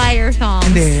require thongs.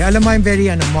 Hindi, alam mo, I'm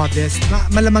very modest.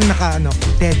 Malamang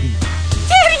teddy.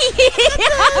 Teddy!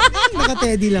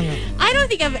 Naka-teddy lang ako. I don't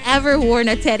think I've ever worn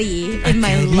a teddy in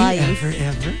my teddy? life.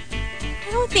 Ever? I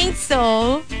don't think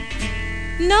so.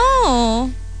 No.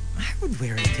 I would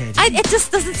wear a teddy. It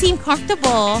just doesn't seem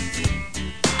comfortable.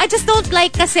 I just don't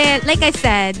like kasi, like I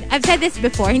said, I've said this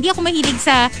before, hindi ako mahilig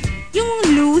sa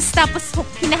yung loose tapos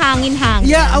hinahangin-hangin.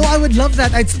 Yeah, I would love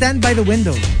that. I'd stand by the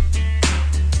window.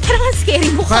 Parang ang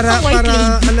scary mo ka white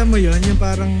lady. Alam mo yun, yung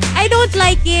parang... I don't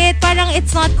like it. Parang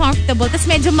it's not comfortable. Tapos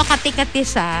medyo makati-kati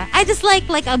siya. I just like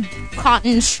a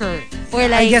cotton shirt. Or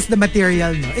like... I guess the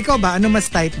material, no? Ikaw ba? Ano mas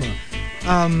type mo?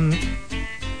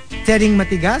 Tedding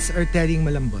matigas or tedding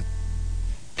malambot?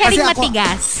 Tedding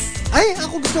matigas. Ay,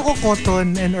 ako gusto ko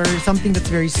cotton or something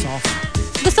that's very soft.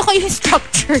 Gusto ko yung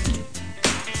structured.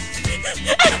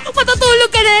 Matutulog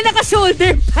ka na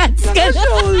naka-shoulder pads ka na.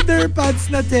 Naka-shoulder pads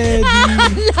na teddy.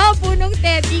 Labo nung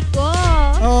teddy ko.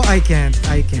 Oh, I can't.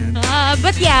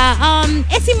 But yeah,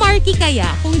 si Marky kaya,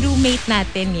 kung roommate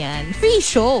natin yan, free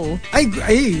show.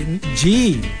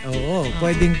 G. Oo,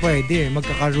 pwede.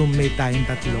 Magkaka-roommate tayong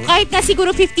tatlo. Kahit na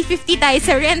siguro 50-50 tayo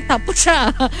sa rent, tapos siya.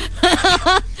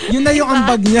 Yun na yung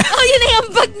ambag niya. Oh, yun na yung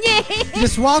ambag niya.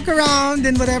 Just walk around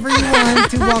in whatever you want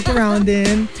to walk around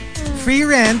in. Free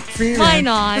rent. Why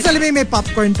not? Tapos alam mo may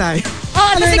popcorn tayo.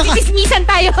 Oh, tapos nagkikismisan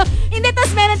tayo. Hindi,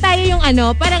 tapos meron tayo yung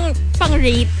parang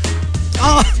pang-rate.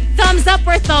 Oh. Thumbs up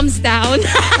or thumbs down.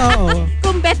 Oo.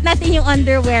 Kung bet natin yung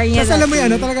underwear niya. Tapos alam mo yun,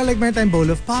 talaga like meron tayong bowl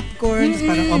of popcorns.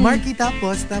 Parang, Marky,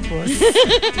 tapos.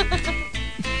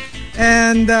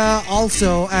 And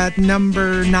also at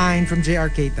number 9 from JR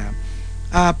Keita,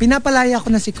 pinapalaya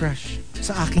ko na si crush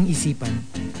sa aking isipan.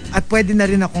 At pwede na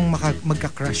rin akong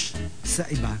magka-crush sa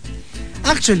iba.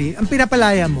 Actually, ang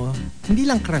pinapalaya mo, hindi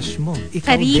lang crush mo.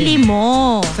 Ikaw Sarili din.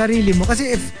 mo. Sarili mo.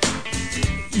 Kasi if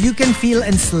you can feel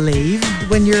enslaved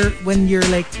when you're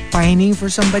like pining for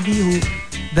somebody who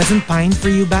doesn't pine for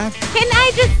you back. Can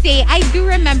I just say, I do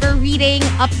remember reading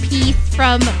a piece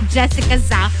from Jessica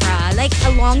Zafra like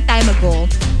a long time ago.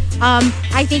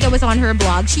 I think it was on her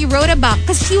blog. She wrote about,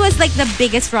 because she was like the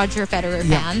biggest Roger Federer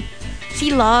fan.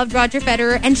 She loved Roger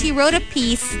Federer, and she wrote a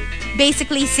piece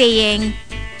basically saying,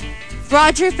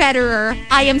 Roger Federer,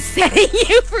 I am setting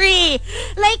you free.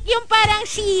 Like, yung parang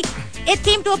it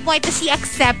came to a point that she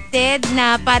accepted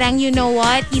na parang, you know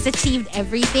what, he's achieved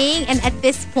everything. And at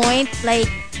this point, like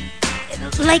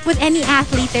with any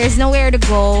athlete, there's nowhere to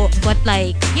go but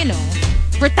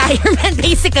retirement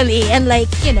basically. And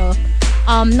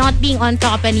not being on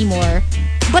top anymore.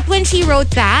 But when she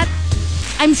wrote that,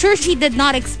 I'm sure she did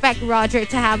not expect Roger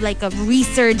to have like a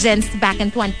resurgence back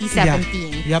in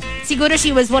 2017. Yep. Siguro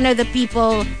she was one of the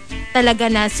people talaga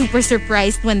na super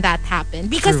surprised when that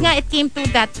happened. Because nga it came to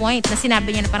that point na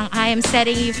sinabi niya na parang, I am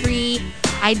setting you free.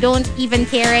 I don't even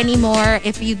care anymore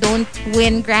if you don't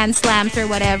win Grand Slams or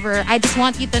whatever. I just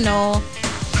want you to know,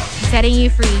 I'm setting you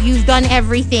free. You've done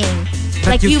everything.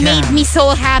 But you made me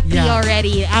so happy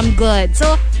already. I'm good.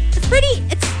 So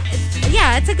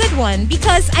it's a good one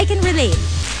because I can relate.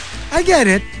 I get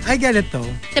it though.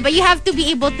 But you have to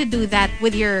be able to do that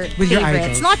with your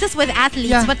favorites. Not just with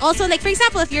athletes, but also like, for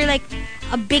example, if you're like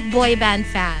a big boy band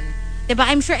fan. Diba?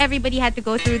 I'm sure everybody had to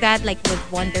go through that like with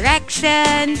One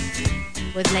Direction,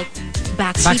 with like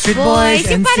Backstreet Boys.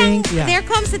 Yung parang, there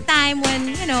comes a time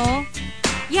when,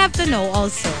 you have to know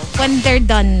also. When they're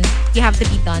done, you have to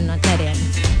be done na rin.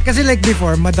 Kasi like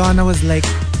before, Madonna was like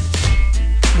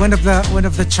one of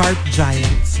the chart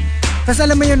giants. Tapos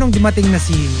alam mo yun nung dumating na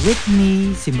si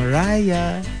Whitney, si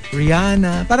Mariah,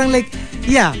 Rihanna. Parang like,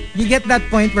 you get that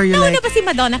point where you're like... Nauna ba si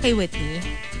Madonna kay Whitney?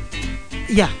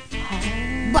 Yeah.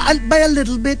 By a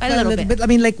little bit. I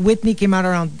mean, like Whitney came out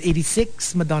around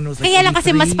 86. Madonna was like Kaya lang 83.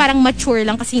 kasi mas parang mature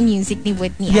lang kasi yung music ni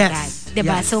Whitney agad.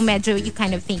 Diba? Yes. So medyo you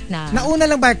kind of think na... Nauna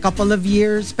lang by a couple of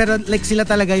years. Pero like sila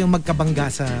talaga yung magkabangga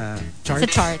sa charts. Sa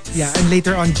charts. Yeah. And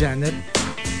later on, Janet.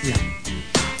 Yeah.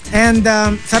 And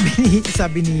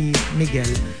sabi ni Miguel,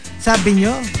 sabi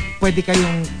nyo, pwede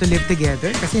kayong to live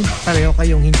together kasi pareho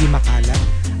kayong hindi makalat.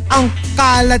 Ang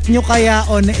kalat nyo kaya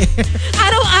on air.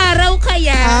 Araw-araw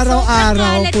kaya.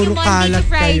 Araw-araw, puro kalat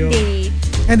kayo. Friday.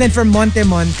 And then from Monte,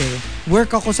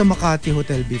 work ako sa Makati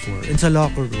Hotel before. And sa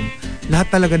locker room,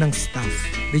 lahat talaga ng staff,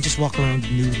 they just walk around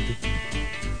nude.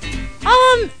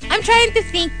 I'm trying to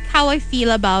think how I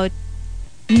feel about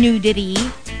nudity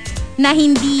na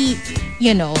hindi,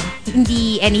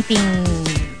 hindi anything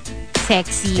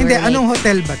sexy. Hindi, or like, anong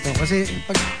hotel ba to? Kasi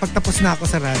pagtapos na ako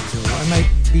sa radyo, I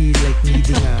might be like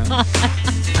needing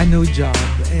a new job.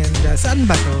 And saan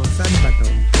ba to?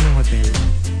 Anong hotel?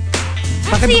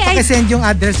 Actually, Pakisend yung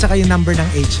address saka yung number ng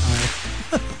HR.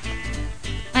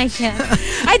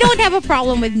 I don't have a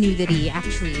problem with nudity,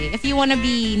 actually. If you want to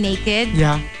be naked,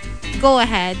 Yeah. go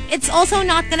ahead. It's also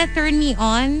not gonna turn me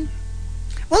on.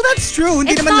 Well, that's true.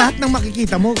 Hindi It's naman not- lahat ng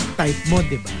makikita mo, type mo,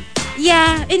 di ba?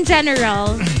 Yeah, in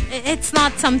general, it's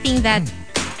not something that,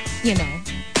 you know,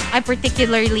 I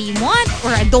particularly want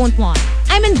or I don't want.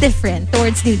 I'm indifferent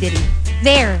towards nudity.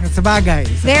 There. Sa bagay.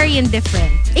 Very indifferent.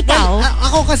 Ikaw?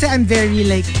 Ako kasi I'm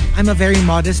a very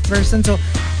modest person, so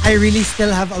I really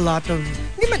still have a lot of,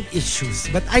 hindi man issues,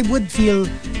 but I would feel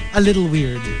a little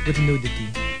weird with nudity.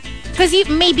 Because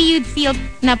maybe you'd feel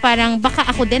na parang baka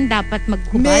ako din dapat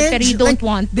maghubad pero you don't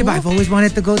want to. Diba, I've always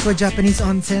wanted to go to a Japanese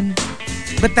onsen.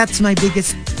 But that's my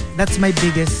biggest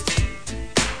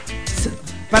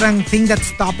parang thing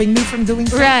that's stopping me from doing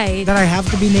so. Right. That I have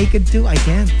to be naked too. I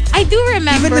can't. I do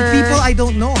remember. Even with people I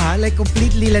don't know, like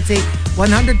completely, let's say,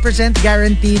 100%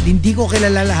 guaranteed, hindi ko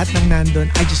kilala lahat ng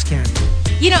nandun. I just can't.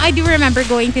 You know, I do remember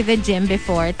going to the gym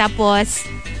before. Tapos,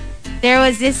 there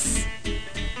was this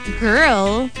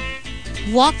girl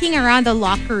walking around the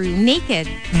locker room naked.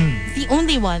 The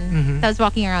only one that was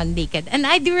walking around naked. And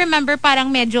I do remember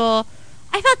parang medyo,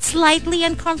 I felt slightly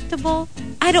uncomfortable.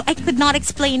 I could not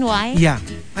explain why. Yeah,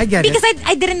 I get Because it.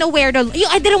 I didn't know where to,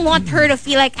 I didn't want her to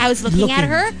feel like I was looking at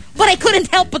her. But I couldn't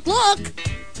help but look.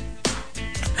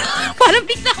 Parang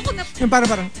bigla ako na, Yung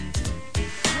parang,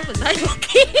 was I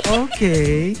looking?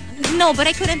 okay. No, but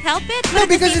I couldn't help it. But No, at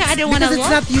the because same time, I didn't want to it's look.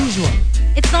 not usual.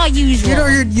 It's not usual.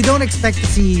 You don't expect to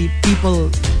see people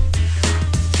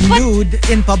nude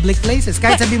in public places.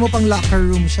 Kahit But- sabi mo pang locker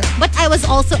room siya. But I was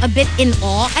also a bit in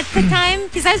awe at the time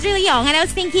because I was really young and I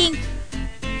was thinking,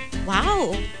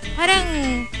 wow,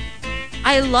 parang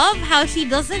I love how she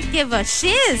doesn't give a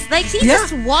shiz. Like she's Yeah.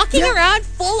 just walking Yeah. around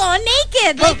full on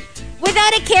naked. Well- Like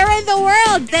without a care in the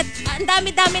world. That ang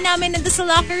dami-dami namin nandun sa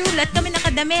locker room. Lahat kami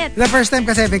nakadamit. The first time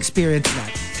kasi I've experienced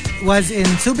that was in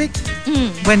Subic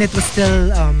when it was still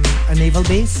a naval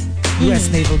base, US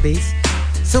naval base.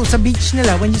 So sa beach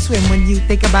nila, when you swim, when you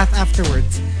take a bath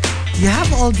afterwards, you have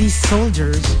all these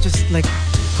soldiers just like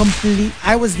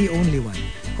I was the only one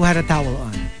who had a towel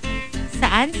on.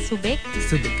 Saan? Subic?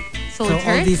 Subic. Soldiers? So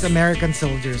all these American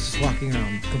soldiers just walking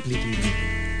around completely naked.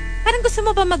 Parang gusto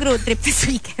mo ba mag-road trip this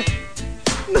weekend?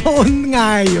 Noon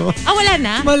nga yun. Ah, wala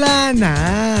na? Wala na.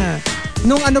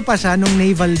 Nung ano pa siya, nung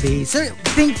naval base. So,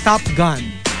 think Top Gun.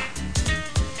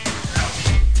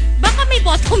 Baka may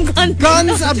bottom gun.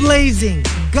 Guns a-blazing.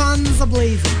 Guns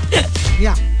a-blazing.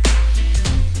 Yeah.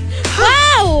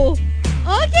 Wow!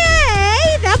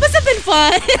 Okay! That must have been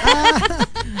fun.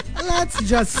 Let's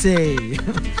just say.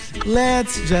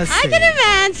 I can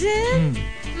imagine.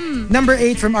 Number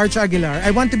 8 from Arch Aguilar.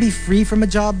 I want to be free from a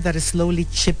job that is slowly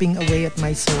chipping away at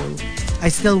my soul. I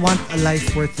still want a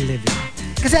life worth living.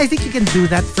 Kasi I think you can do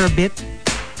that for a bit.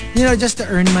 You know, just to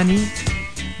earn money.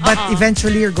 But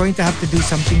eventually you're going to have to do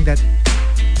something that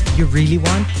you really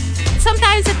want.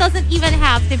 Sometimes it doesn't even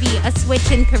have to be a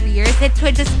switch in careers. It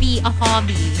could just be a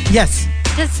hobby. Yes.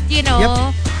 Just, you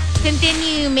know,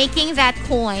 continue making that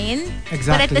coin. Exactly.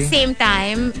 But at the same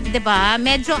time, diba,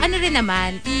 medyo ano rin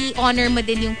naman, i-honor mo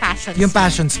din yung passions. Yung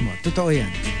passions mo. Totoo yan.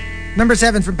 Number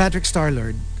 7 from Patrick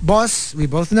Starlord. Boss, we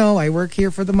both know I work here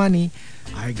for the money.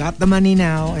 I got the money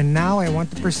now, and now I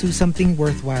want to pursue something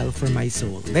worthwhile for my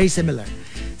soul. Very similar.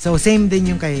 So, same din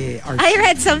yung kay Archie. I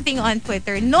read something on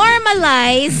Twitter.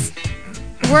 Normalize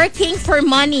working for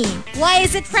money. Why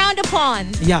is it frowned upon?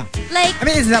 Yeah. Like, I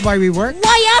mean, isn't that why we work?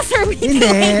 why else are we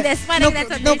doing this? Parang that's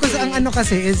what no, they're because ang doing. ano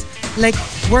kasi is like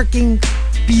working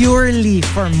purely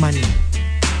for money.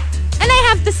 And I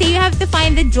have to say, you have to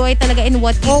find the joy talaga in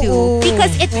what you do.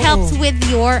 Because it helps with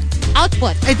your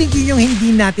output. I think yun yung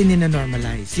hindi natin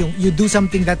nina-normalize. Yung you do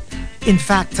something that, in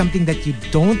fact, something that you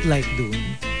don't like doing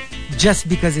just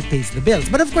because it pays the bills.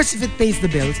 But of course, if it pays the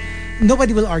bills,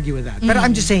 nobody will argue with that. But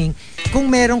I'm just saying, kung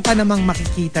meron ka namang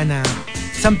makikita na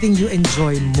something you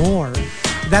enjoy more,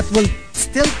 that will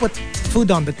still put food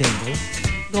on the table,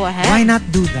 Go ahead. why not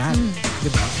do that?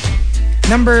 Diba?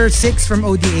 Number 6 from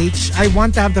ODH, I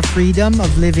want to have the freedom of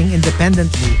living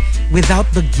independently without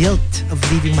the guilt of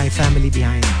leaving my family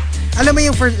behind. Alam mo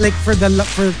yung for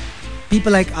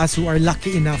people like us who are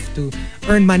lucky enough to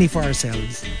earn money for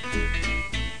ourselves.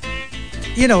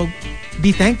 You know,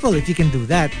 be thankful if you can do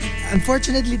that.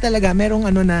 Unfortunately talaga, merong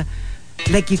ano na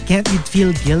like you'd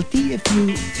feel guilty if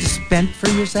you spent for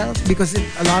yourself because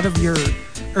a lot of your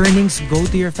earnings go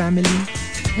to your family.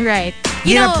 Right.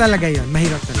 You Hirap know, talaga yun.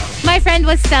 Mahirap talaga. my friend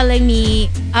was telling me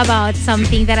about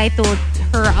something that I told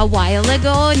her a while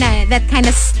ago na that kind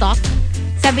of stuck.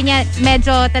 Sabi niya,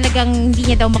 medyo talagang hindi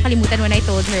niya daw makalimutan when I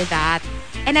told her that.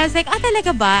 And I was like,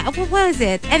 talaga ba? What was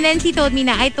it? And then she told me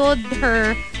na I told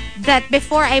her that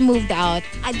before I moved out,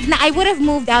 I would have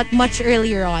moved out much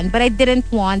earlier on, but I didn't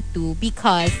want to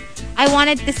because I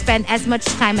wanted to spend as much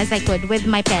time as I could with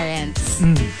my parents.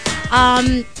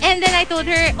 And then I told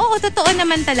her, totoo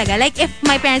naman talaga. Like, if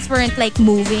my parents weren't like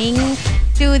moving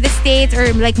to the States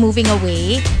or like moving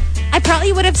away, I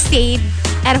probably would have stayed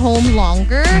at home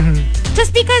longer.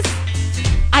 Just because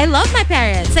I love my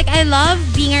parents. Like, I love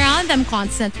being around them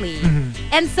constantly.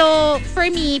 And so, for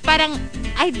me, parang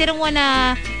I didn't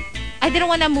wanna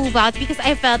move out because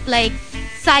I felt like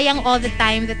sayang all the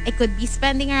time that I could be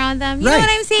spending around them. You know what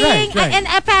I'm saying? Right. And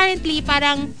apparently,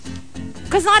 parang,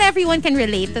 because not everyone can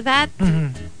relate to that,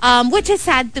 which is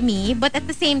sad to me. But at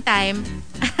the same time,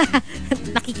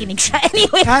 nakikinig siya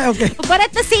anyway. Okay. But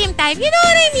at the same time, you know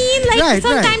what I mean? Like,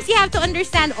 sometimes you have to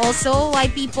understand also why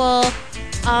people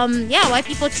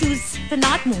choose to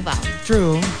not move out.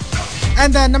 True.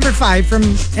 And number 5 from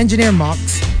Engineer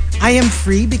Mox. I am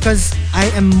free because I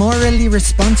am morally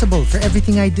responsible for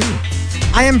everything I do.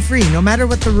 I am free no matter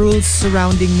what the rules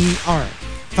surrounding me are.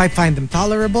 If I find them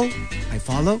tolerable, I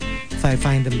follow. If I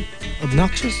find them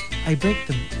obnoxious, I break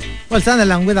them. Well, sana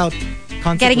lang without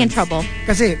consequence. Getting in trouble.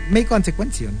 Kasi may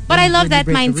consequence yun. But I love that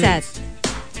break the mindset.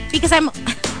 rules. Because I'm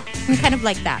kind of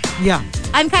like that. Yeah.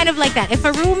 I'm kind of like that. If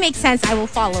a rule makes sense, I will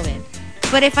follow it.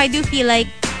 But if I do feel like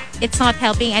it's not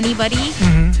helping anybody,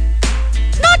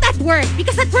 not at work.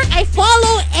 Because at work, I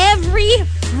follow every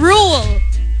rule.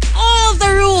 All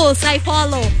the rules I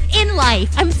follow in life.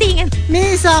 I'm saying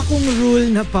May isa akong rule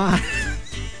na pa.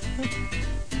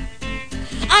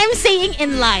 I'm saying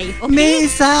in life. Okay? May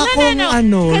isa akong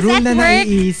rule na work,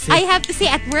 naiisip. I have to say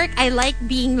at work, I like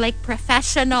being like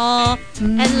professional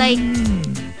and like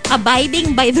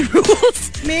abiding by the rules.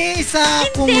 May isa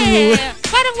akong Hindi. rule.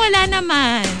 Parang wala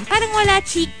naman. Parang wala.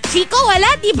 Chico,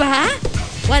 wala, diba?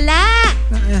 Wala.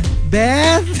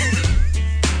 Beth?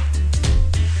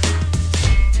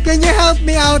 Can you help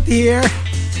me out here?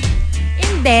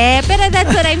 Hindi. Pero that's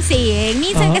what I'm saying.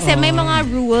 Minsan kasi may mga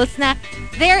rules na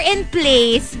they're in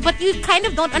place, but you kind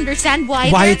of don't understand why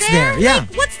they're it's there. Yeah.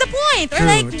 Like, what's the point? Or True,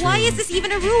 like, true. why is this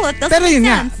even a rule? It doesn't Pero make yun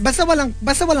nga, sense. basta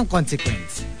walang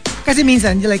consequence. Kasi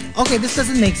minsan, you're like, okay, this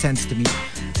doesn't make sense to me.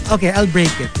 Okay, I'll break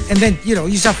it. And then, you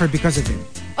suffer because of it.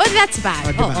 Oh, that's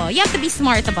bad. Oh, diba? Oh, you have to be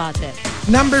smart about it.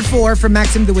 Number 4 from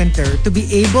Maxim De Winter, to be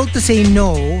able to say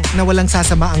no na walang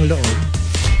sasama ang loob.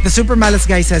 The Super Malas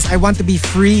guy says, I want to be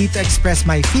free to express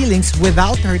my feelings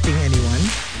without hurting anyone.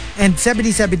 And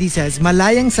Sebedi says,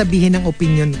 malayang sabihin ang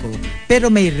opinion ko,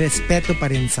 pero may respeto pa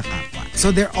rin sa kapwa.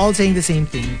 So they're all saying the same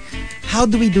thing. How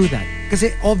do we do that?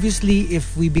 Kasi obviously,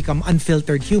 if we become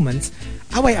unfiltered humans,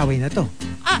 away-away na to.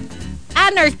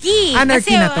 Anarchy. Anarchy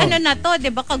Kasi, na to. ano na to,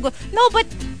 diba? No, but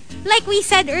like we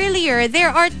said earlier, there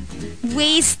are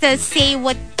ways to say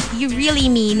what you really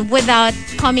mean without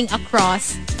coming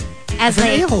across as An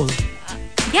like a-hole.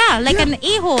 an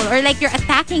a-hole or like you're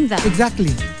attacking them.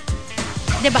 Exactly.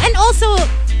 Diba? And also,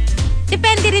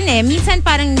 depende rin minsan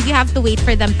parang you have to wait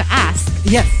for them to ask.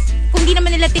 Yes. Kung di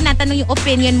naman nila tinatanong yung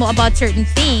opinion mo about certain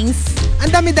things. Ang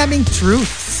dami-daming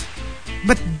truths.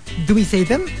 But do we say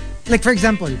them? Like for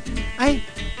example,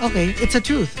 okay, it's a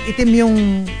truth. Itim yung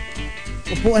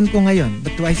upuan ko ngayon.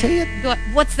 But do I say it?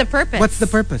 What's the purpose? What's the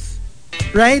purpose?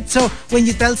 Right? So, when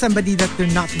you tell somebody that they're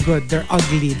not good, they're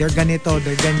ugly, they're ganito,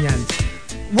 they're ganyan,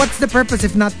 what's the purpose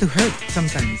if not to hurt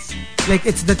sometimes? Like,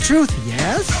 it's the truth,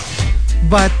 yes,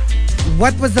 but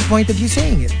what was the point of you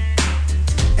saying it?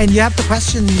 And you have to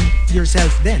question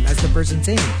yourself then as the person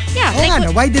saying it. Yeah,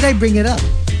 Like, why did I bring it up?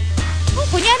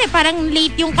 Kunyari, parang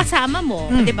late yung kasama mo.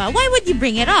 Diba? Why would you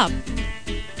bring it up?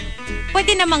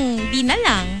 Pwede namang di na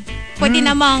lang. Pwede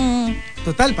namang...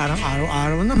 Total, parang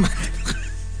araw-araw naman.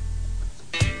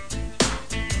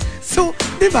 So,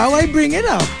 diba, why bring it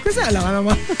up? Kasi alam ka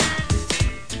naman.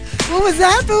 What was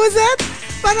that?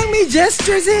 Parang may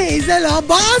gesture si Hazel,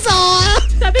 Baso!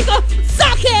 Sabi ko,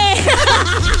 Sake!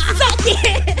 Sake!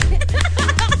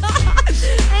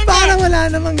 Parang wala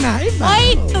namang naiba.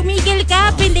 Oy, tumigil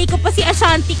ka. Pinday ko pa si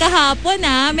Ashanti kahapon,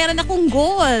 Meron akong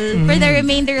goal for the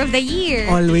remainder of the year.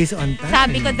 Always on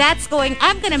time. Sabi ko,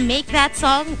 I'm gonna make that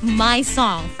song my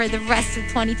song for the rest of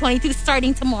 2022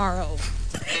 starting tomorrow.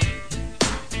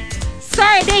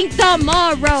 Starting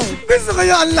tomorrow. Gusto ko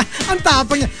yun. Ang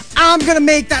tapang niya. I'm gonna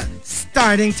make that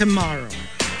starting tomorrow.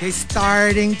 Okay,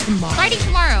 starting tomorrow. Starting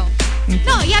tomorrow.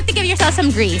 No, you have to give yourself some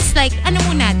grace. Like, ano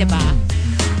muna, diba?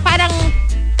 Parang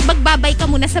magbabay ka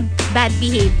muna sa bad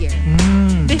behavior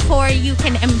before you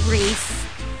can embrace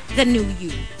the new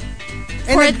you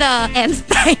for the nth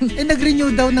time.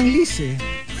 Nag-renew daw ng lease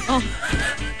Oh.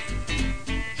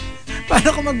 Paano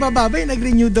kung magbababay?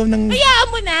 Nag-renew daw ng Hayaan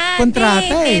mo na.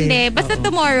 kontrata Hindi. Basta Oo.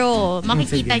 tomorrow,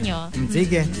 makikita Sige. nyo.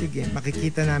 Sige.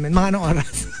 Makikita namin. Mga anong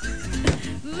oras?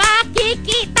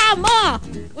 Makikita mo!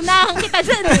 Unahan kita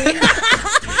dyan eh.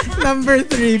 Number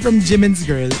 3 from Jimin's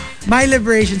Girl. My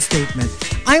liberation statement.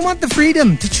 I want the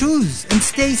freedom to choose and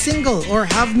stay single or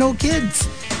have no kids.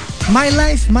 My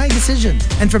life, my decision.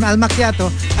 And from Al Macchiato,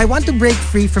 I want to break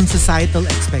free from societal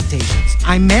expectations.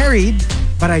 I'm married,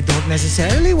 but I don't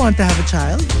necessarily want to have a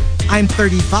child. I'm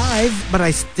 35, but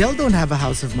I still don't have a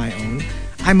house of my own.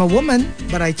 I'm a woman,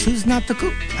 but I choose not to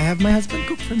cook. I have my husband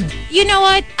cook for me. You know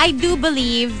what? I do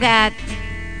believe that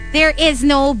there is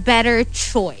no better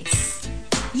choice.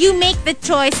 You make the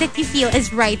choice that you feel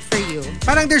is right for you.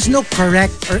 Parang there's no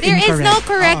correct or There incorrect. is no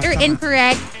correct or tama.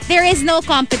 incorrect. There is no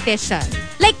competition.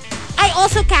 Like, I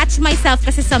also catch myself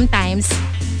kasi sometimes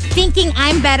thinking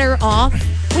I'm better off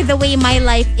with the way my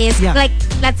life is. Yeah. Like,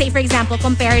 let's say, for example,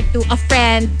 compared to a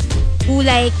friend who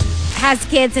like has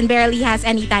kids and barely has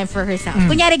any time for herself.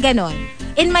 Kunyari ganon.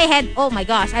 In my head, oh my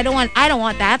gosh, I don't want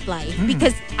that life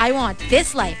because I want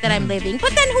this life that I'm living.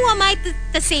 But then who am I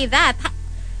to say that?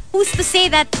 Who's to say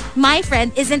that my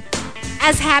friend isn't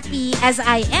as happy as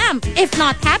I am, if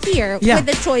not happier, Yeah. with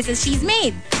the choices she's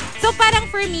made? So parang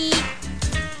for me,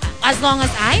 as long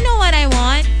as I know what I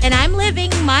want and I'm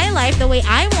living my life the way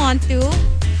I want to,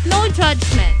 no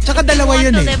judgment. Tsaka If you dalawa want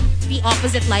yun to eh. live the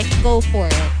opposite life, go for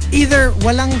it. Either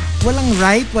walang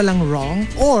right, walang wrong,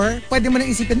 or pwede mo nang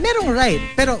isipin, merong right.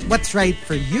 Pero what's right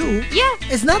for you Yeah.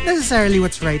 is not necessarily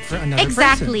what's right for another person.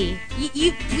 Exactly.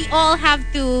 We all have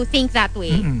to think that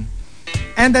way.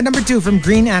 And number 2 from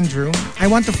Green Andrew. I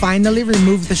want to finally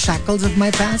remove the shackles of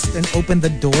my past and open the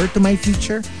door to my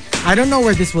future. I don't know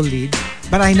where this will lead,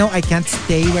 but I know I can't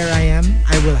stay where I am.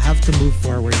 I will have to move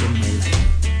forward in my life.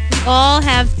 We all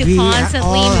have to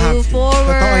constantly all have move to. Totoo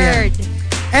yan. forward.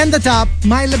 And the top,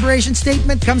 my liberation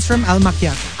statement comes from Al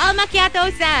Macchiato. Al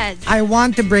Macchiato says, I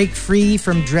want to break free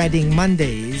from dreading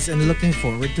Mondays and looking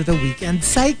forward to the weekend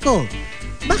cycle.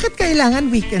 Bakit kailangan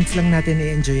weekends lang natin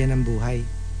i-enjoyin ang buhay?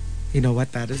 You know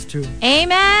what? That is true.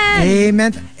 Amen.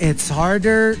 Amen. It's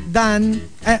harder done.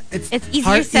 It's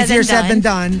easier said than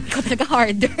done. Ikaw talaga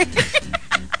harder.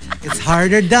 It's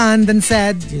harder done than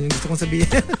said. Yun yung gusto kong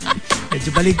sabihin.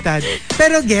 Medyo baligtad.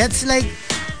 Pero gets, like,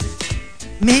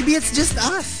 maybe it's just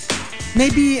us.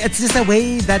 Maybe it's just a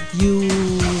way that you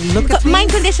look at things.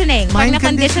 Mind conditioning. Mind Pag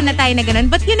na-condition na tayo na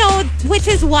ganun. But you know, which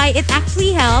is why it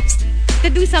actually helps to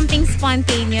do something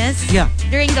spontaneous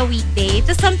during the weekday.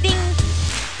 Just something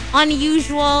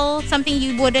unusual, something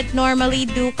you wouldn't normally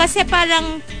do. Kasi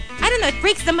parang, I don't know, it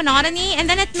breaks the monotony and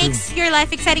then it makes your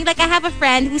life exciting. Like I have a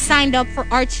friend who signed up for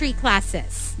archery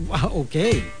classes. Wow,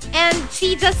 okay. And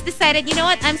she just decided, you know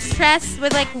what, I'm stressed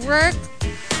with like work.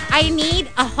 I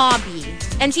need a hobby.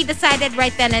 And she decided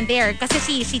right then and there,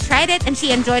 kasi she tried it and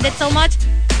she enjoyed it so much,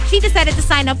 she decided to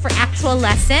sign up for actual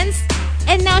lessons.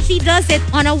 And now she does it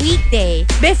on a weekday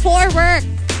before work.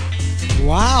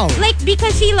 Wow. Like,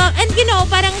 because she loves, and you know,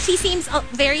 parang she seems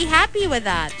very happy with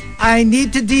that. I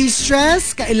need to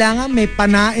de-stress. Kailangan may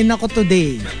panain ako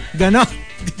today. Ganon.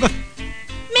 Diba?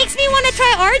 Makes me want to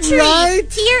try archery. Right?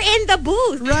 Here in the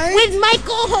booth. Right? With my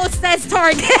co-host as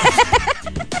target.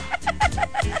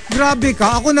 Grabe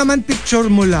ka. Ako naman picture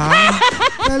mo lang.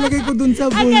 Lalagay ko dun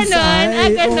sa bullseye.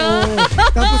 ganon. Oo.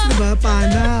 Tapos diba,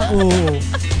 pana. Oh.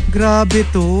 Grabe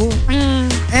to.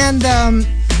 And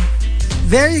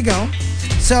there you go.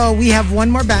 So we have one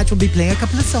more batch. We'll be playing a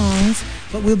couple of songs,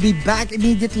 but we'll be back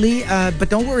immediately. But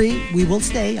don't worry, we will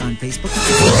stay on Facebook.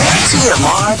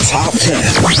 TMR Top 10.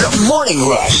 The Morning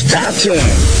Rush Top 10.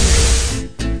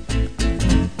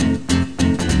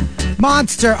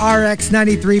 Monster RX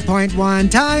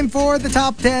 93.1. Time for the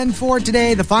top 10 for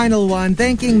today. The final one.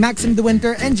 Thanking Maxim De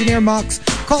Winter, Engineer Mox,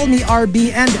 Call Me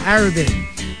RB, and Arabin.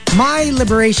 My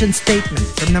liberation statement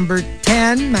from number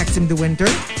 10, Maxim De Winter.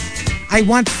 I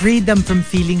want freedom from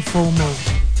feeling FOMO.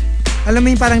 Alam mo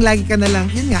yung parang lagi ka na lang,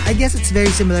 yun nga, I guess it's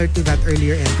very similar to that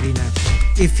earlier entry na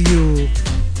if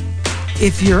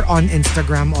you're on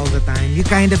Instagram all the time, you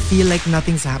kind of feel like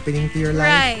nothing's happening to your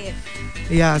life. Right.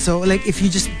 Yeah, so like if you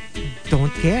just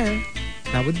don't care,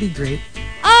 that would be great.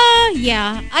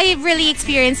 Yeah. I really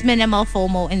experienced minimal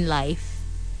FOMO in life.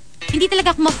 Hindi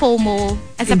talaga ako ma-FOMO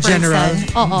as a In person. general?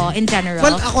 Oo, in general.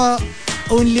 Well, ako,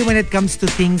 only when it comes to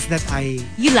things that I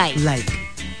You like. Like,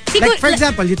 for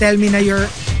example, you tell me na you're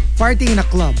partying in a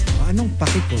club. Anong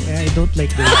paki ko? I don't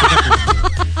like going to the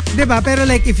club. Diba? Pero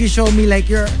like, if you show me like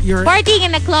you're partying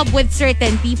in a club with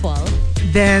certain people.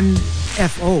 then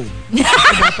F.O.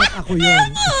 Dapat ako yun.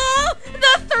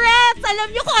 The threats! Alam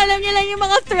alam nyo kung alam nyo lang yung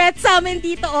mga threats sa amin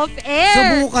dito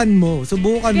off-air. Subukan mo,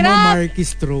 Marky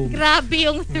Strobe. Grabe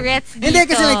yung threats dito. Hindi,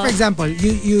 kasi like, for example,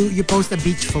 you post a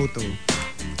beach photo.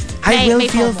 I will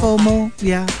feel FOMO.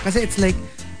 Yeah. Kasi it's like,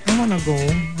 I wanna go.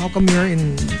 How come you're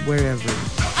in wherever?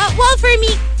 Well, for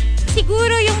me,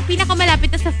 siguro yung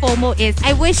pinakamalapit na sa FOMO is,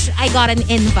 I wish I got an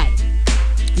invite.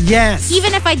 Yes.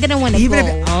 Even if I didn't want to go.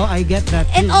 I get that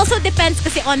too. It also depends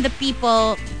kasi on the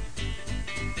people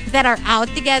that are out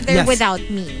together without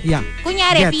me. Yeah.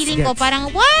 Kunyari, feeling ko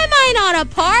parang, why am I not a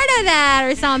part of that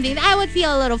or something? I would feel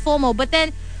a little FOMO. But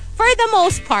then, for the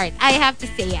most part, I have to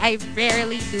say, I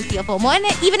rarely do feel FOMO. And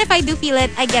even if I do feel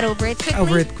it, I get over it quickly.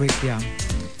 Over it quick, yeah.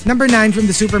 Number 9 from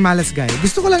the Super Malas guy.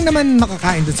 Gusto ko lang naman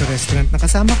makakain dun sa restaurant na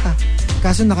kasama ka.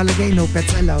 Kaso nakalagay, no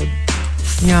pets allowed.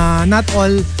 Yeah, not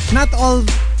all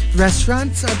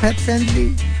restaurants are pet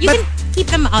friendly. You can keep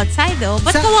them outside though.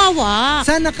 But kawawa.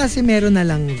 Sana kasi meron na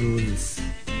lang rules.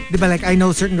 Diba, like I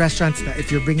know certain restaurants that if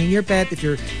you're bringing your pet, if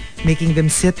you're making them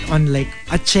sit on like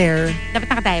a chair, dapat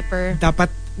naka-diaper.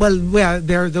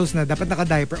 there are those na dapat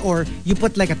naka-diaper, or you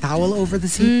put like a towel over the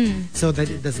seat so that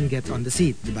it doesn't get on the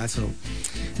seat, diba? So,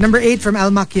 number 8 from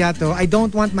El Macchiato, I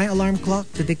don't want my alarm clock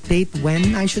to dictate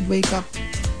when I should wake up.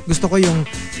 Gusto ko yung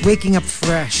waking up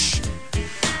fresh.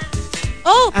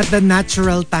 Oh! At the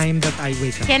natural time that I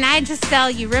wake up. Can I just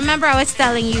tell you, remember I was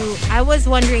telling you, I was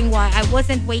wondering why I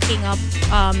wasn't waking up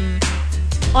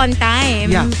on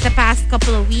time the past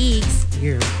couple of weeks.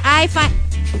 Here. I find...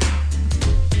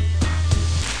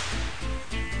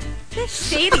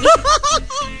 Shady.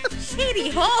 Shady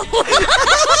hoe.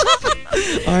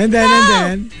 And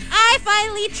then? I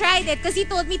finally tried it because he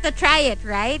told me to try it,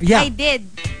 right? Yeah. I did.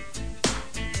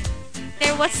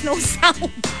 There was no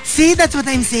sound. See, that's what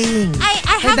I'm saying.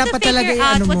 I have to figure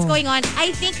out what's mo. going on.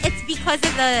 I think it's because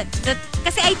of the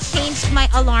kasi I changed my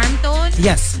alarm tone.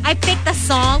 Yes. I picked a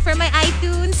song for my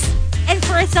iTunes and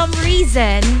for some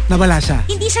reason, nawala siya.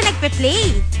 Hindi siya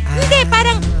nagpe-play. Hindi,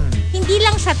 parang hindi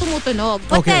lang siya tumutunog.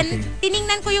 But then,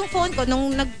 tiningnan ko yung phone ko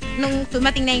nung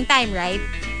tumating na yung time, right?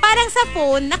 Parang sa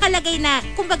phone, nakalagay na,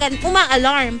 kumbaga,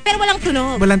 uma-alarm, pero walang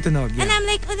tunog. Walang tunog, yeah. And I'm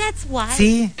like, oh, that's why.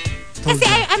 See? Kasi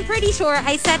I'm pretty sure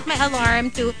I set my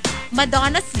alarm to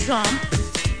Madonna's Jump.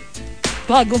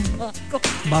 Bago.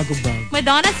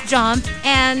 Madonna's Jump.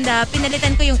 And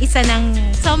pinalitan ko yung isa ng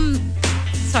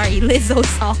Lizzo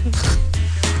song.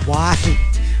 Why?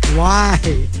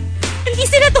 Hindi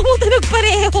sila tumutunog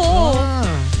pareho.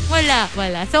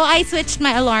 Wala. So I switched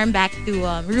my alarm back to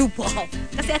RuPaul.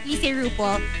 Kasi at least si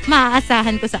RuPaul,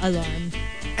 maaasahan ko sa alarm.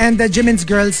 And Jimin's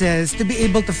girl says, to be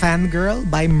able to fangirl,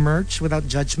 buy merch without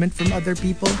judgment from other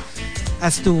people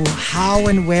as to how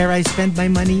and where I spend my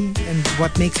money and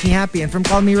what makes me happy. And from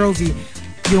Call Me Rovi,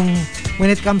 when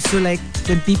it comes to like,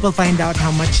 when people find out how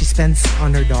much she spends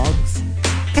on her dogs,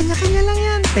 kanya-kanya lang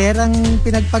yan. Perang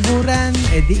pinagpaguran,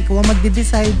 di ikaw ang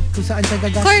magde-decide kung saan siya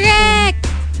gagastos. Correct!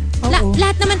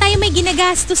 Lahat naman tayo may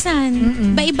ginagastusan.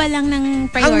 Iba-iba lang ng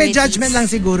priorities. Ang may judgment lang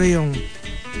siguro yung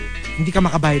hindi ka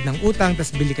makabayad ng utang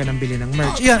tapos bili ka ng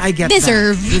merch. Yun, I get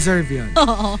Deserve. that. Deserve yun.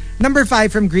 Number 5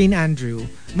 from Green Andrew.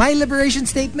 My liberation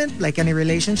statement, like any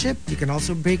relationship, you can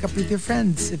also break up with your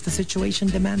friends if the situation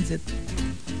demands it.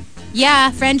 Yeah,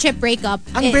 friendship breakup.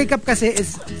 Ang breakup kasi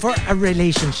is for a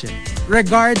relationship,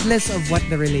 regardless of what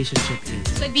the relationship is.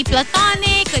 Could be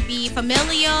platonic, could be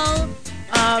familial.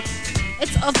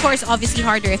 It's of course obviously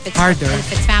harder if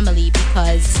it's family,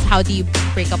 because how do you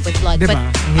break up with blood? Diba?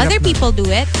 But other people do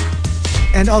it.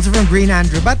 And also from Green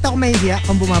Andrew, ba't ako mahihiya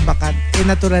kung bumabakat?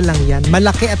 Natural lang yan.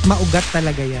 Malaki at maugat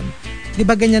talaga yan. Di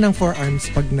ba ganyan ang forearms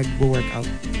pag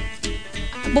nag-workout?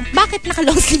 Bakit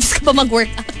naka-long sleeves ka ba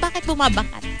mag-workout? Bakit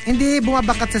bumabakat? Hindi,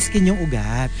 bumabakat sa skin yung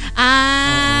ugat.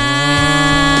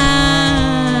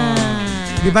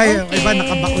 Di ba, okay. Iba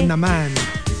nakabaon naman.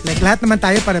 Like, lahat naman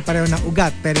tayo pare-pareho ng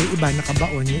ugat, pero yung iba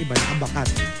nakabaon, yung iba nakabakat.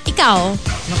 Ikaw?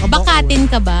 Nakabaon. Bakatin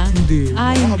ka ba? Hindi.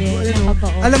 Hindi.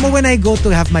 Nakabaon. Alam mo, when I go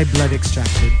to have my blood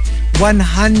extracted, 100%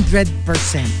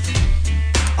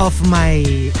 of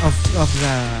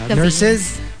the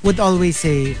nurses would always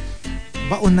say,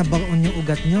 baon na baon yung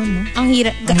ugat nyo, no? Ang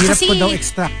hirap. Ang hirap kasi, ko daw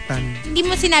extractan. Hindi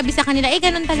mo sinabi sa kanila,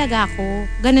 ganun talaga ako.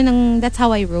 That's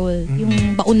how I roll.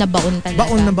 Yung baon na baon talaga.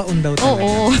 Baon na baon daw talaga.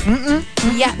 Oo.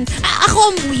 Yeah.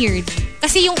 Ako ang weird.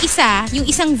 Kasi yung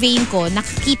isang vein ko,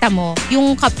 nakikita mo,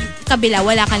 yung kabila,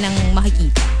 wala ka nang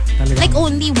makikita. Talagang, like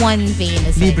only one vein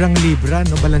is Librang-libra,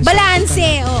 no?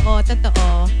 Balanse, oo,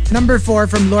 totoo. Number 4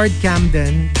 from Lord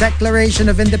Camden, Declaration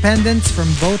of Independence from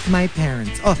both my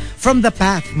parents. From the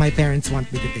path my parents want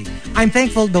me to take. I'm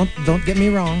thankful, don't get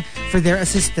me wrong, for their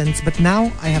assistance, but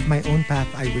now I have my own path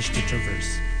I wish to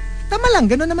traverse. tama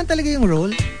lang, ganun naman talaga yung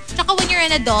role. Tsaka when you're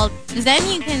an adult, then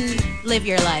you can live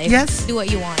your life. Yes. Do what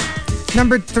you want.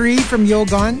 Number 3 from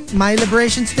Yogon, my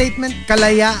liberation statement,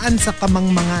 kalayaan sa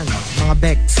kamangmangan. Mga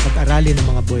beks, pag-aralin ng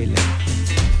mga boiler.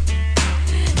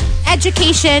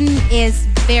 Education is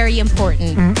very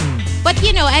important. But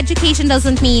education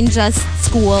doesn't mean just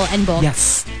school and books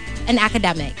Yes. and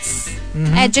academics.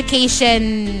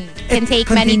 Education can take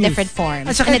many continues. different forms.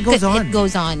 At saka it goes on. It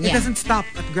goes on, It yeah. doesn't stop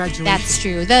at graduation. That's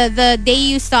true. The day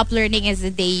you stop learning is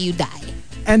the day you die.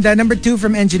 And number 2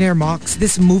 from Engineer Mox,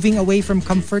 this moving away from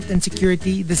comfort and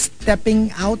security, this stepping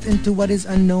out into what is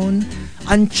unknown,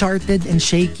 uncharted and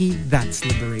shaky, that's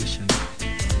liberation.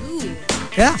 Ooh.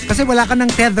 Yeah, kasi wala ka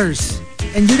ng tethers.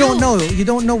 And you don't know. You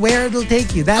don't know where it'll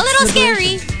take you. That's A little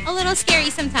liberation. scary. A little scary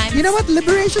sometimes. You know what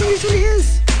liberation usually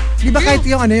is? Di ba kahit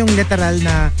yung literal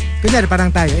na, kunyari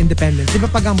parang tayo, independence. Di ba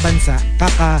pag ang bansa,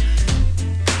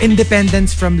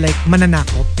 independence from like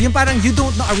mananakop, yung parang you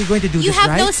don't know, are we going to do You this have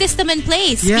right? no system in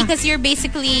place because you're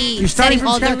basically starting setting from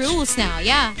all the scratch. rules now.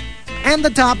 Yeah. And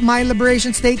the top, my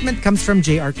liberation statement comes from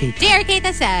J.R. Keita. J.R.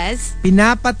 Keita says,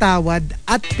 Pinapatawad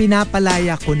at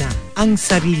pinapalaya ko na ang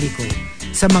sarili ko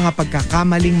sa mga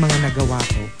pagkakamaling mga nagawa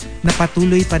ko na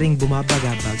patuloy pa ring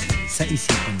bumabagabag sa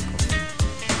isipan ko.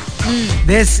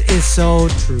 This is so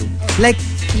true. Like,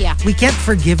 yeah. we can't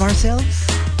forgive ourselves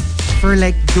for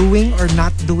like doing or not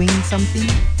doing something.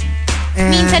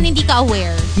 And Minsan hindi ka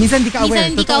aware. Minsan hindi ka aware.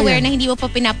 Minsan hindi ka Totoo aware yan. na hindi mo pa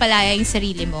pinapalaya yung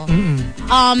sarili mo.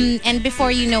 And before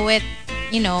you know it,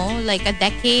 like a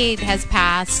decade has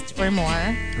passed or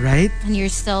more. Right? And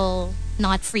you're still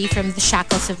not free from the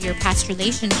shackles of your past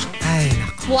relationship. Ay,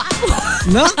 nako. Wow.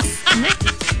 No?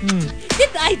 Did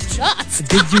I just?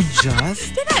 Did you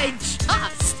just? Did I just?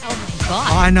 Oh my God.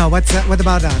 Oh, I know. What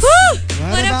about us?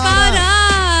 What about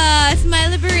us? My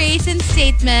liberation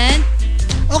statement.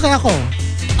 Okay, ako.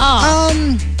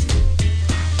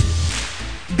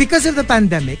 Because of the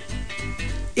pandemic,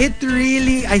 it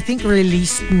really, I think,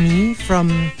 released me from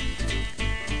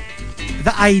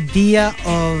the idea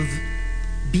of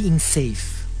being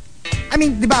safe. I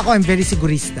mean, di ba ako, I'm very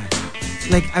sigurista.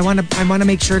 Like, I wanna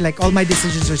make sure like all my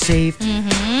decisions are safe.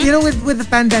 You know, with the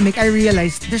pandemic, I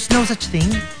realized there's no such thing.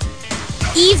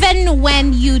 Even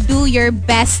when you do your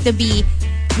best to be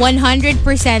 100%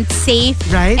 safe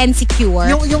Right? and secure,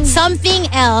 Yung- something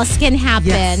else can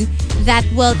happen that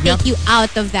will take you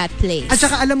out of that place. At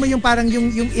saka alam mo yung parang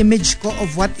yung image ko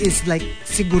of what is like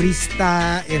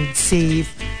sigurista and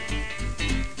safe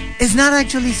is not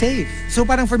actually safe. So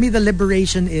parang for me, the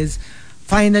liberation is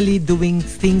finally doing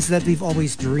things that we've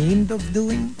always dreamed of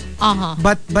doing.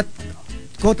 But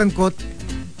quote unquote,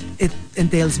 it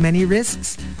entails many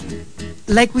risks.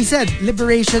 Like we said,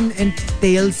 liberation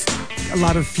entails a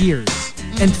lot of fears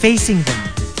and facing them.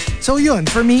 So yun,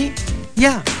 for me,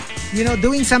 yeah,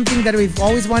 doing something that we've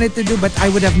always wanted to do but I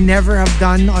would have never have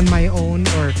done on my own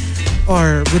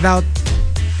or without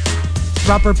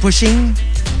proper pushing.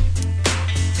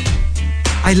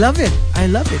 I love it.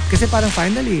 Kasi parang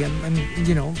finally, I'm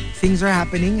things are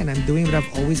happening and I'm doing what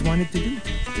I've always wanted to do.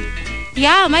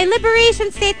 Yeah, my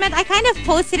liberation statement, I kind of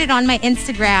posted it on my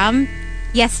Instagram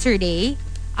yesterday.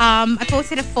 I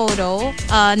posted a photo,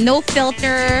 no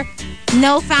filter,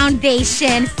 no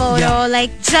foundation photo, like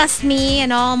just me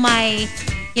and all my,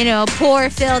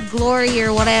 pore-filled glory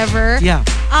or whatever. Yeah.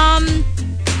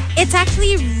 It's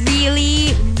actually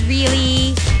really,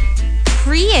 really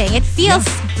freeing. It feels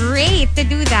great to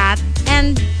do that.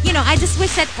 And, I just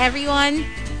wish that everyone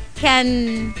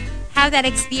can have that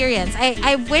experience.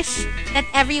 I wish that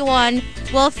everyone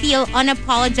will feel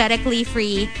unapologetically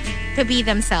free to be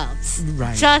themselves.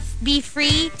 Right. Just be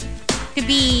free to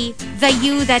be the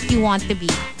you that you want to be.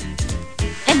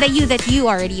 And the you that you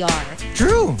already are.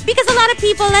 True. Because a lot of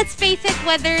people, let's face it,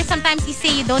 whether sometimes you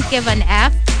say you don't give an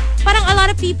F, parang a lot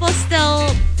of people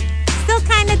still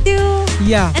kind of do.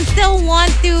 Yeah. And still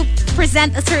want to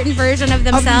present a certain version of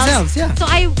themselves. Yeah. So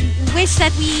I wish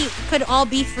that we could all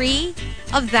be free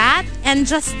of that and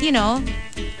just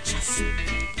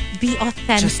be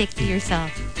authentic to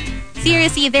yourself.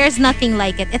 Seriously, there's nothing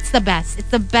like it. It's the best. It's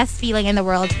the best feeling in the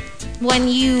world when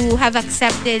you have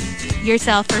accepted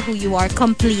yourself for who you are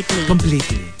completely.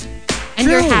 Completely. And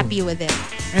True. you're happy with it.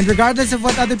 And regardless of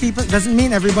what other people, doesn't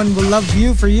mean everyone will love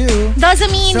you for you.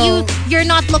 Doesn't mean So- you're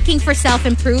not looking for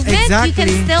self-improvement. Exactly. You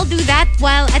can still do that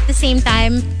while at the same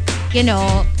time,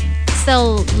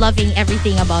 still loving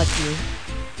everything about you.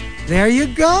 There you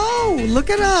go. Look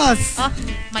at us. Oh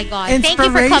my God. Thank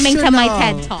you for coming to my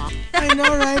TED Talk. I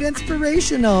know, right?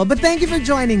 Inspirational. But thank you for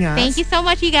joining us. Thank you so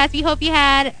much, you guys. We hope you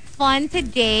had fun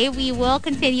today. We will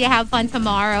continue to have fun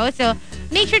tomorrow. So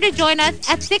make sure to join us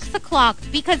at 6 o'clock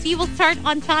because we will start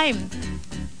on time.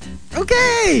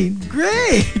 Okay,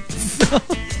 great. So,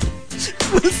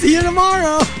 we'll see you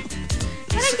tomorrow.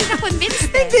 Parang hindi ka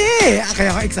convinced eh. Hindi. Kaya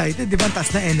ako excited. Di ba? Ang taas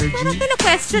na energy. Parang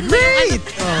pina-question mo yung Great.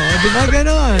 Oh, di ba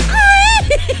ganon?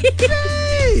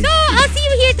 Great. So, I'll see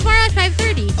you here tomorrow at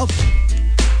 5:30. Okay.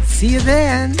 See you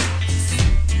then.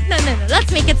 No.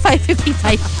 Let's make it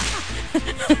 5:55.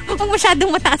 Huwag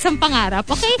masyadong mataas ang pangarap,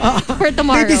 okay? For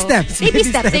tomorrow. Baby steps.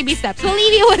 Baby steps. We'll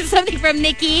leave you with something from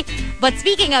Nikki. But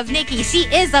speaking of Nikki, she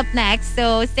is up next.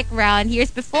 So stick around.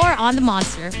 Here's Before on the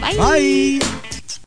Monster. Bye. Bye.